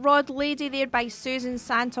 Hot Rod Lady there by Susan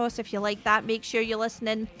Santos. If you like that, make sure you listen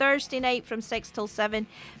in Thursday night from 6 till 7.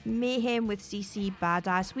 Mayhem with CC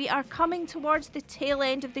Badass. We are coming towards the tail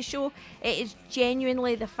end of the show. It is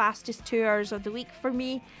genuinely the fastest 2 hours of the week for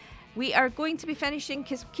me. We are going to be finishing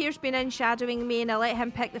because Keir's been in shadowing me, and I let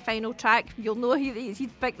him pick the final track. You'll know he's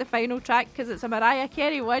picked the final track because it's a Mariah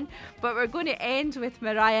Carey one. But we're going to end with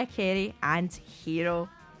Mariah Carey and Hero.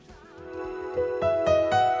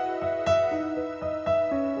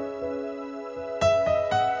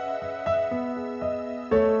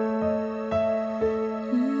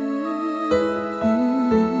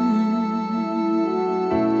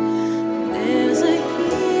 There's a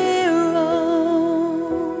hero.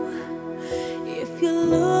 If you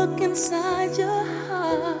look inside your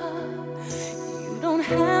heart, you don't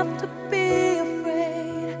have to be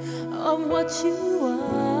afraid of what you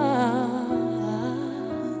are.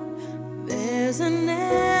 There's an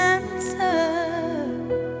answer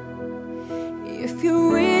if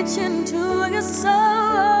you reach into your soul,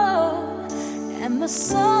 and the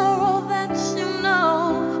sorrow that you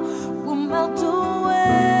know will melt away.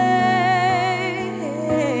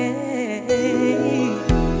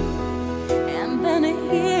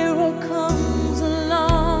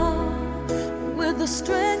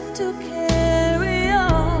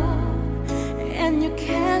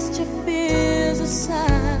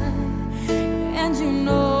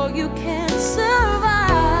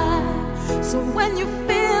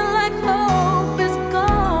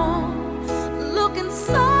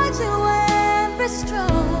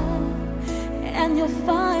 you'll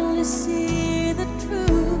finally see the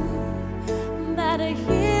truth, that a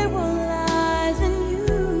hero lies in you.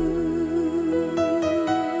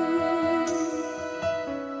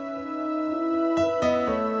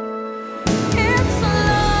 It's a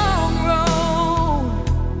long road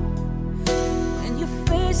when you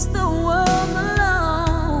face the world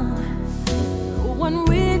alone. No one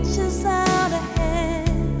reaches out a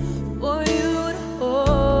hand for you to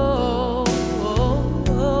hold.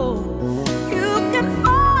 You can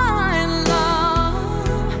find love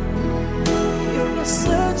if you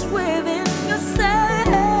search within yourself,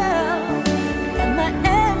 and the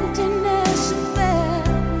emptiness you felt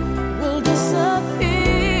will disappear.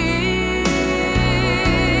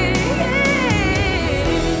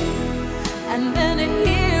 And then a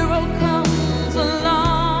hero comes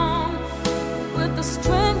along with the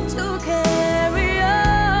strength to carry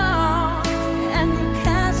on, and you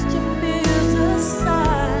cast your fears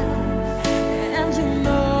aside, and you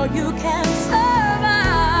know you can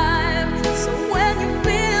survive. So when you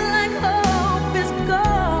feel like hope is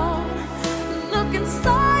gone, look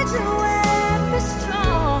inside you and be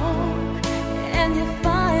strong, and you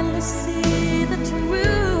finally see the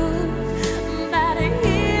truth, that a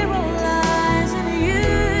hero lies in you.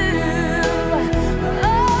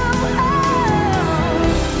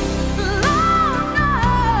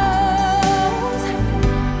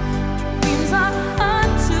 Dreams are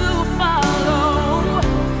hard to follow,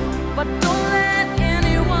 but don't let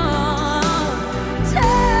anyone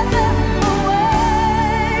tear them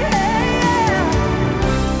away.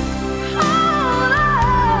 Hold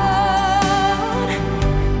on,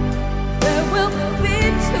 there will be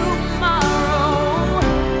tomorrow.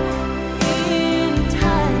 In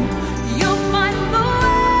time, you'll find the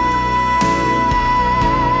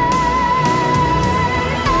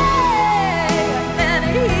then a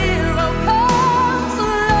hero comes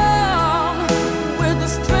along with the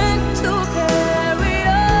strength to carry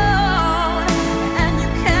on, and you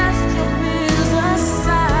cast your fears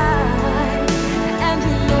aside, and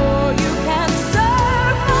you know you can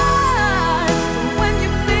survive. So when you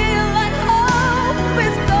feel like hope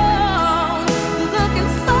is gone, look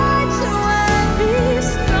inside you and be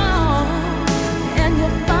strong, and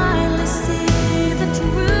you'll finally see the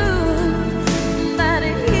truth, that a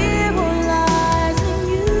hero lies in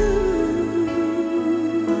you,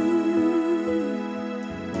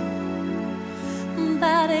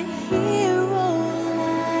 that a hero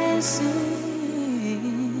lies in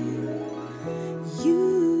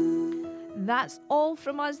you. That's all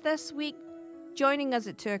from us this week. Joining us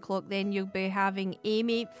at 2 o'clock, then you'll be having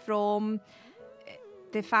Amy from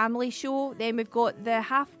the family show. Then we've got the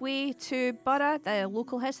Halfway to Borough, the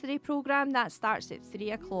local history programme. That starts at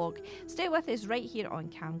 3 o'clock. Stay with us right here on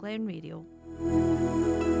Cam Glen Radio.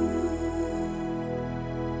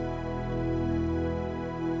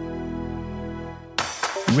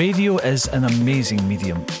 Radio is an amazing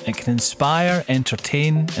medium. It can inspire,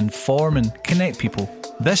 entertain, inform and connect people.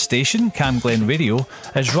 This station, Cam Glen Radio,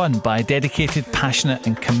 is run by a dedicated, passionate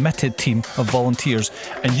and committed team of volunteers,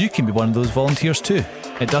 and you can be one of those volunteers too.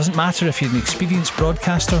 It doesn't matter if you're an experienced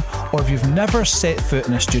broadcaster or if you've never set foot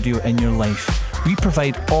in a studio in your life. We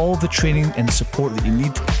provide all the training and support that you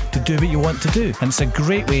need to do what you want to do. And it's a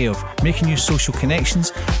great way of making new social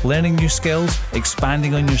connections, learning new skills,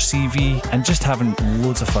 expanding on your CV, and just having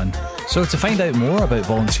loads of fun. So to find out more about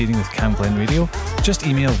volunteering with Cam Glen Radio, just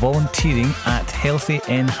email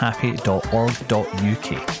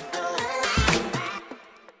volunteering@healthynhappy.org.uk.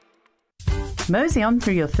 Mosey on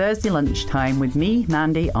through your Thursday lunchtime with me,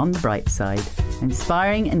 Mandy, on the bright side.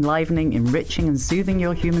 Inspiring, enlivening, enriching and soothing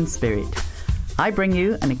your human spirit. I bring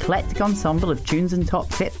you an eclectic ensemble of tunes and top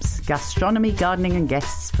tips, gastronomy, gardening and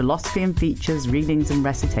guests, philosophy and features, readings and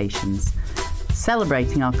recitations.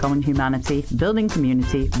 Celebrating our common humanity, building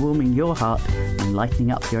community, warming your heart and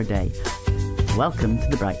lightening up your day. Welcome to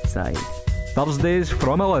the bright side. Thursdays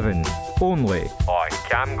from 11, only on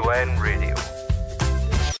Cam Glen Radio.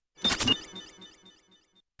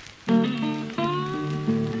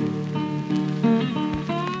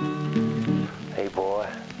 Hey boy,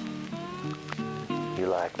 you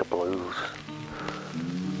like the blues?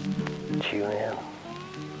 Tune in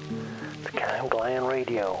to Cam Glen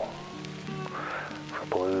Radio for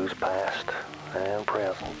blues past and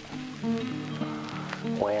present.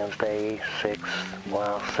 Wednesday, 6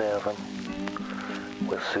 while 7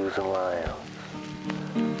 with Susan Lyons.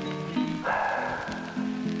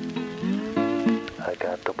 I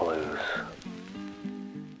got the blues.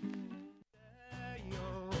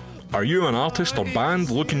 Are you an artist or band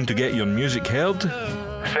looking to get your music heard?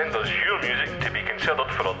 Send us your music to be considered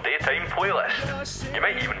for our daytime playlist. You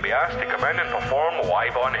might even be asked to come in and perform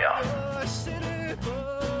live on air.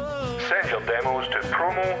 Send your demos to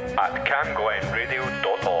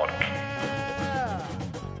promo@camglenradio.org.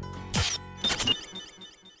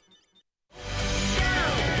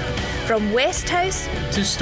 From West House to